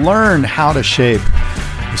able to learn how to shape.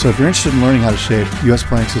 So if you're interested in learning how to shape, US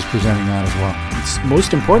Blanks is presenting that as well.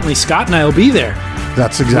 Most importantly, Scott and I will be there.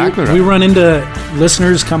 That's exactly right. We run into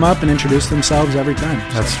listeners come up and introduce themselves every time.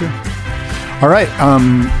 That's true. All right.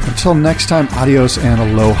 Until next time, adios and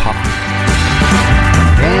aloha.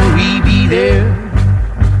 Can we be there?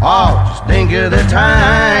 Oh, just think of the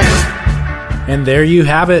time. And there you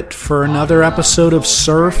have it for another episode of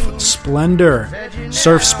Surf Splendor.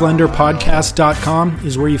 SurfSplendorPodcast.com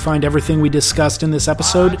is where you find everything we discussed in this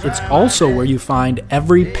episode. It's also where you find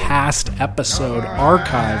every past episode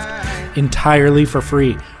archived entirely for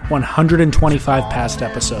free. 125 past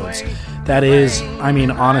episodes. That is,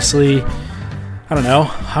 honestly,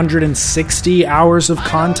 160 hours of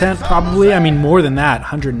content probably. More than that,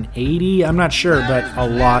 180. I'm not sure, but a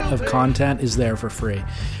lot of content is there for free.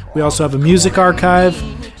 We also have a music archive.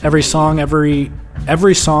 Every song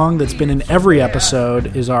that's been in every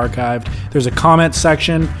episode is archived. There's a comment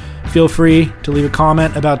section. Feel free to leave a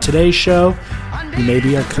comment about today's show. You may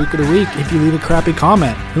be our Kook of the Week if you leave a crappy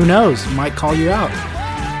comment. Who knows? I might call you out.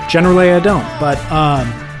 Generally, I don't. But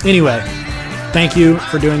anyway, thank you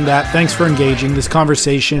for doing that. Thanks for engaging. This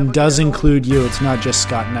conversation does include you. It's not just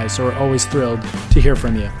Scott and I, so we're always thrilled to hear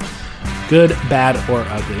from you. Good, bad, or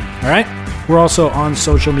ugly. All right? We're also on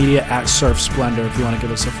social media at Surf Splendor if you want to give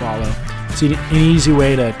us a follow. It's an easy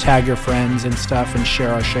way to tag your friends and stuff and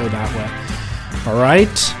share our show that way. All right?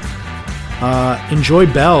 Enjoy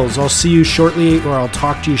Bells. I'll see you shortly, or I'll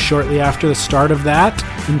talk to you shortly after the start of that.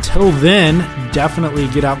 Until then, definitely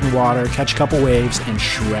get out in the water, catch a couple waves, and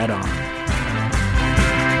shred on.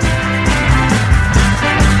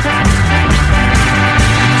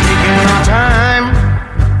 Taking our time,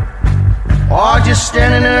 or just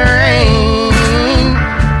standing in the rain,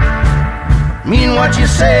 mean what you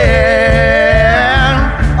said,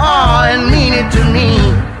 and mean it to me.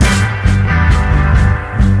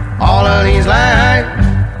 All of these lies,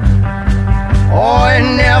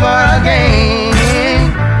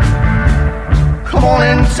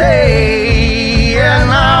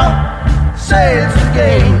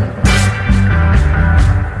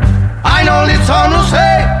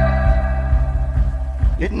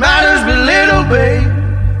 matters but little, babe.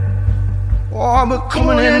 Oh, but come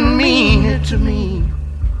on and mean it to me.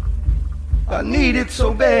 I need it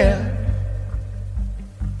so bad.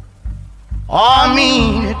 Oh,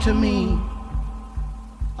 mean it to me.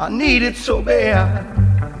 I need it so bad.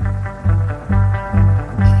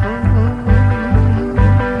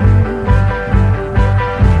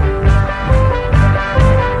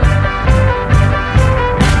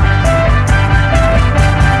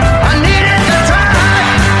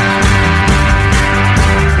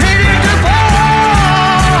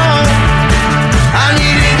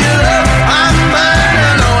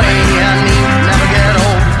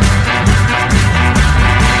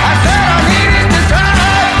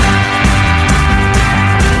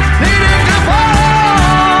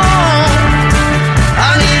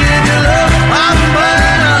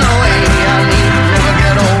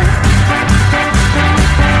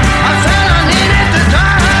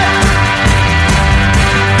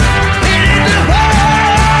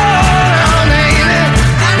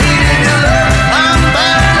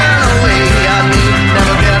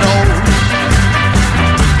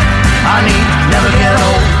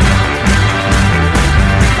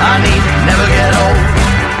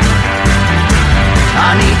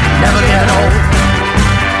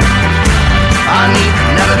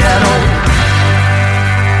 Never get old.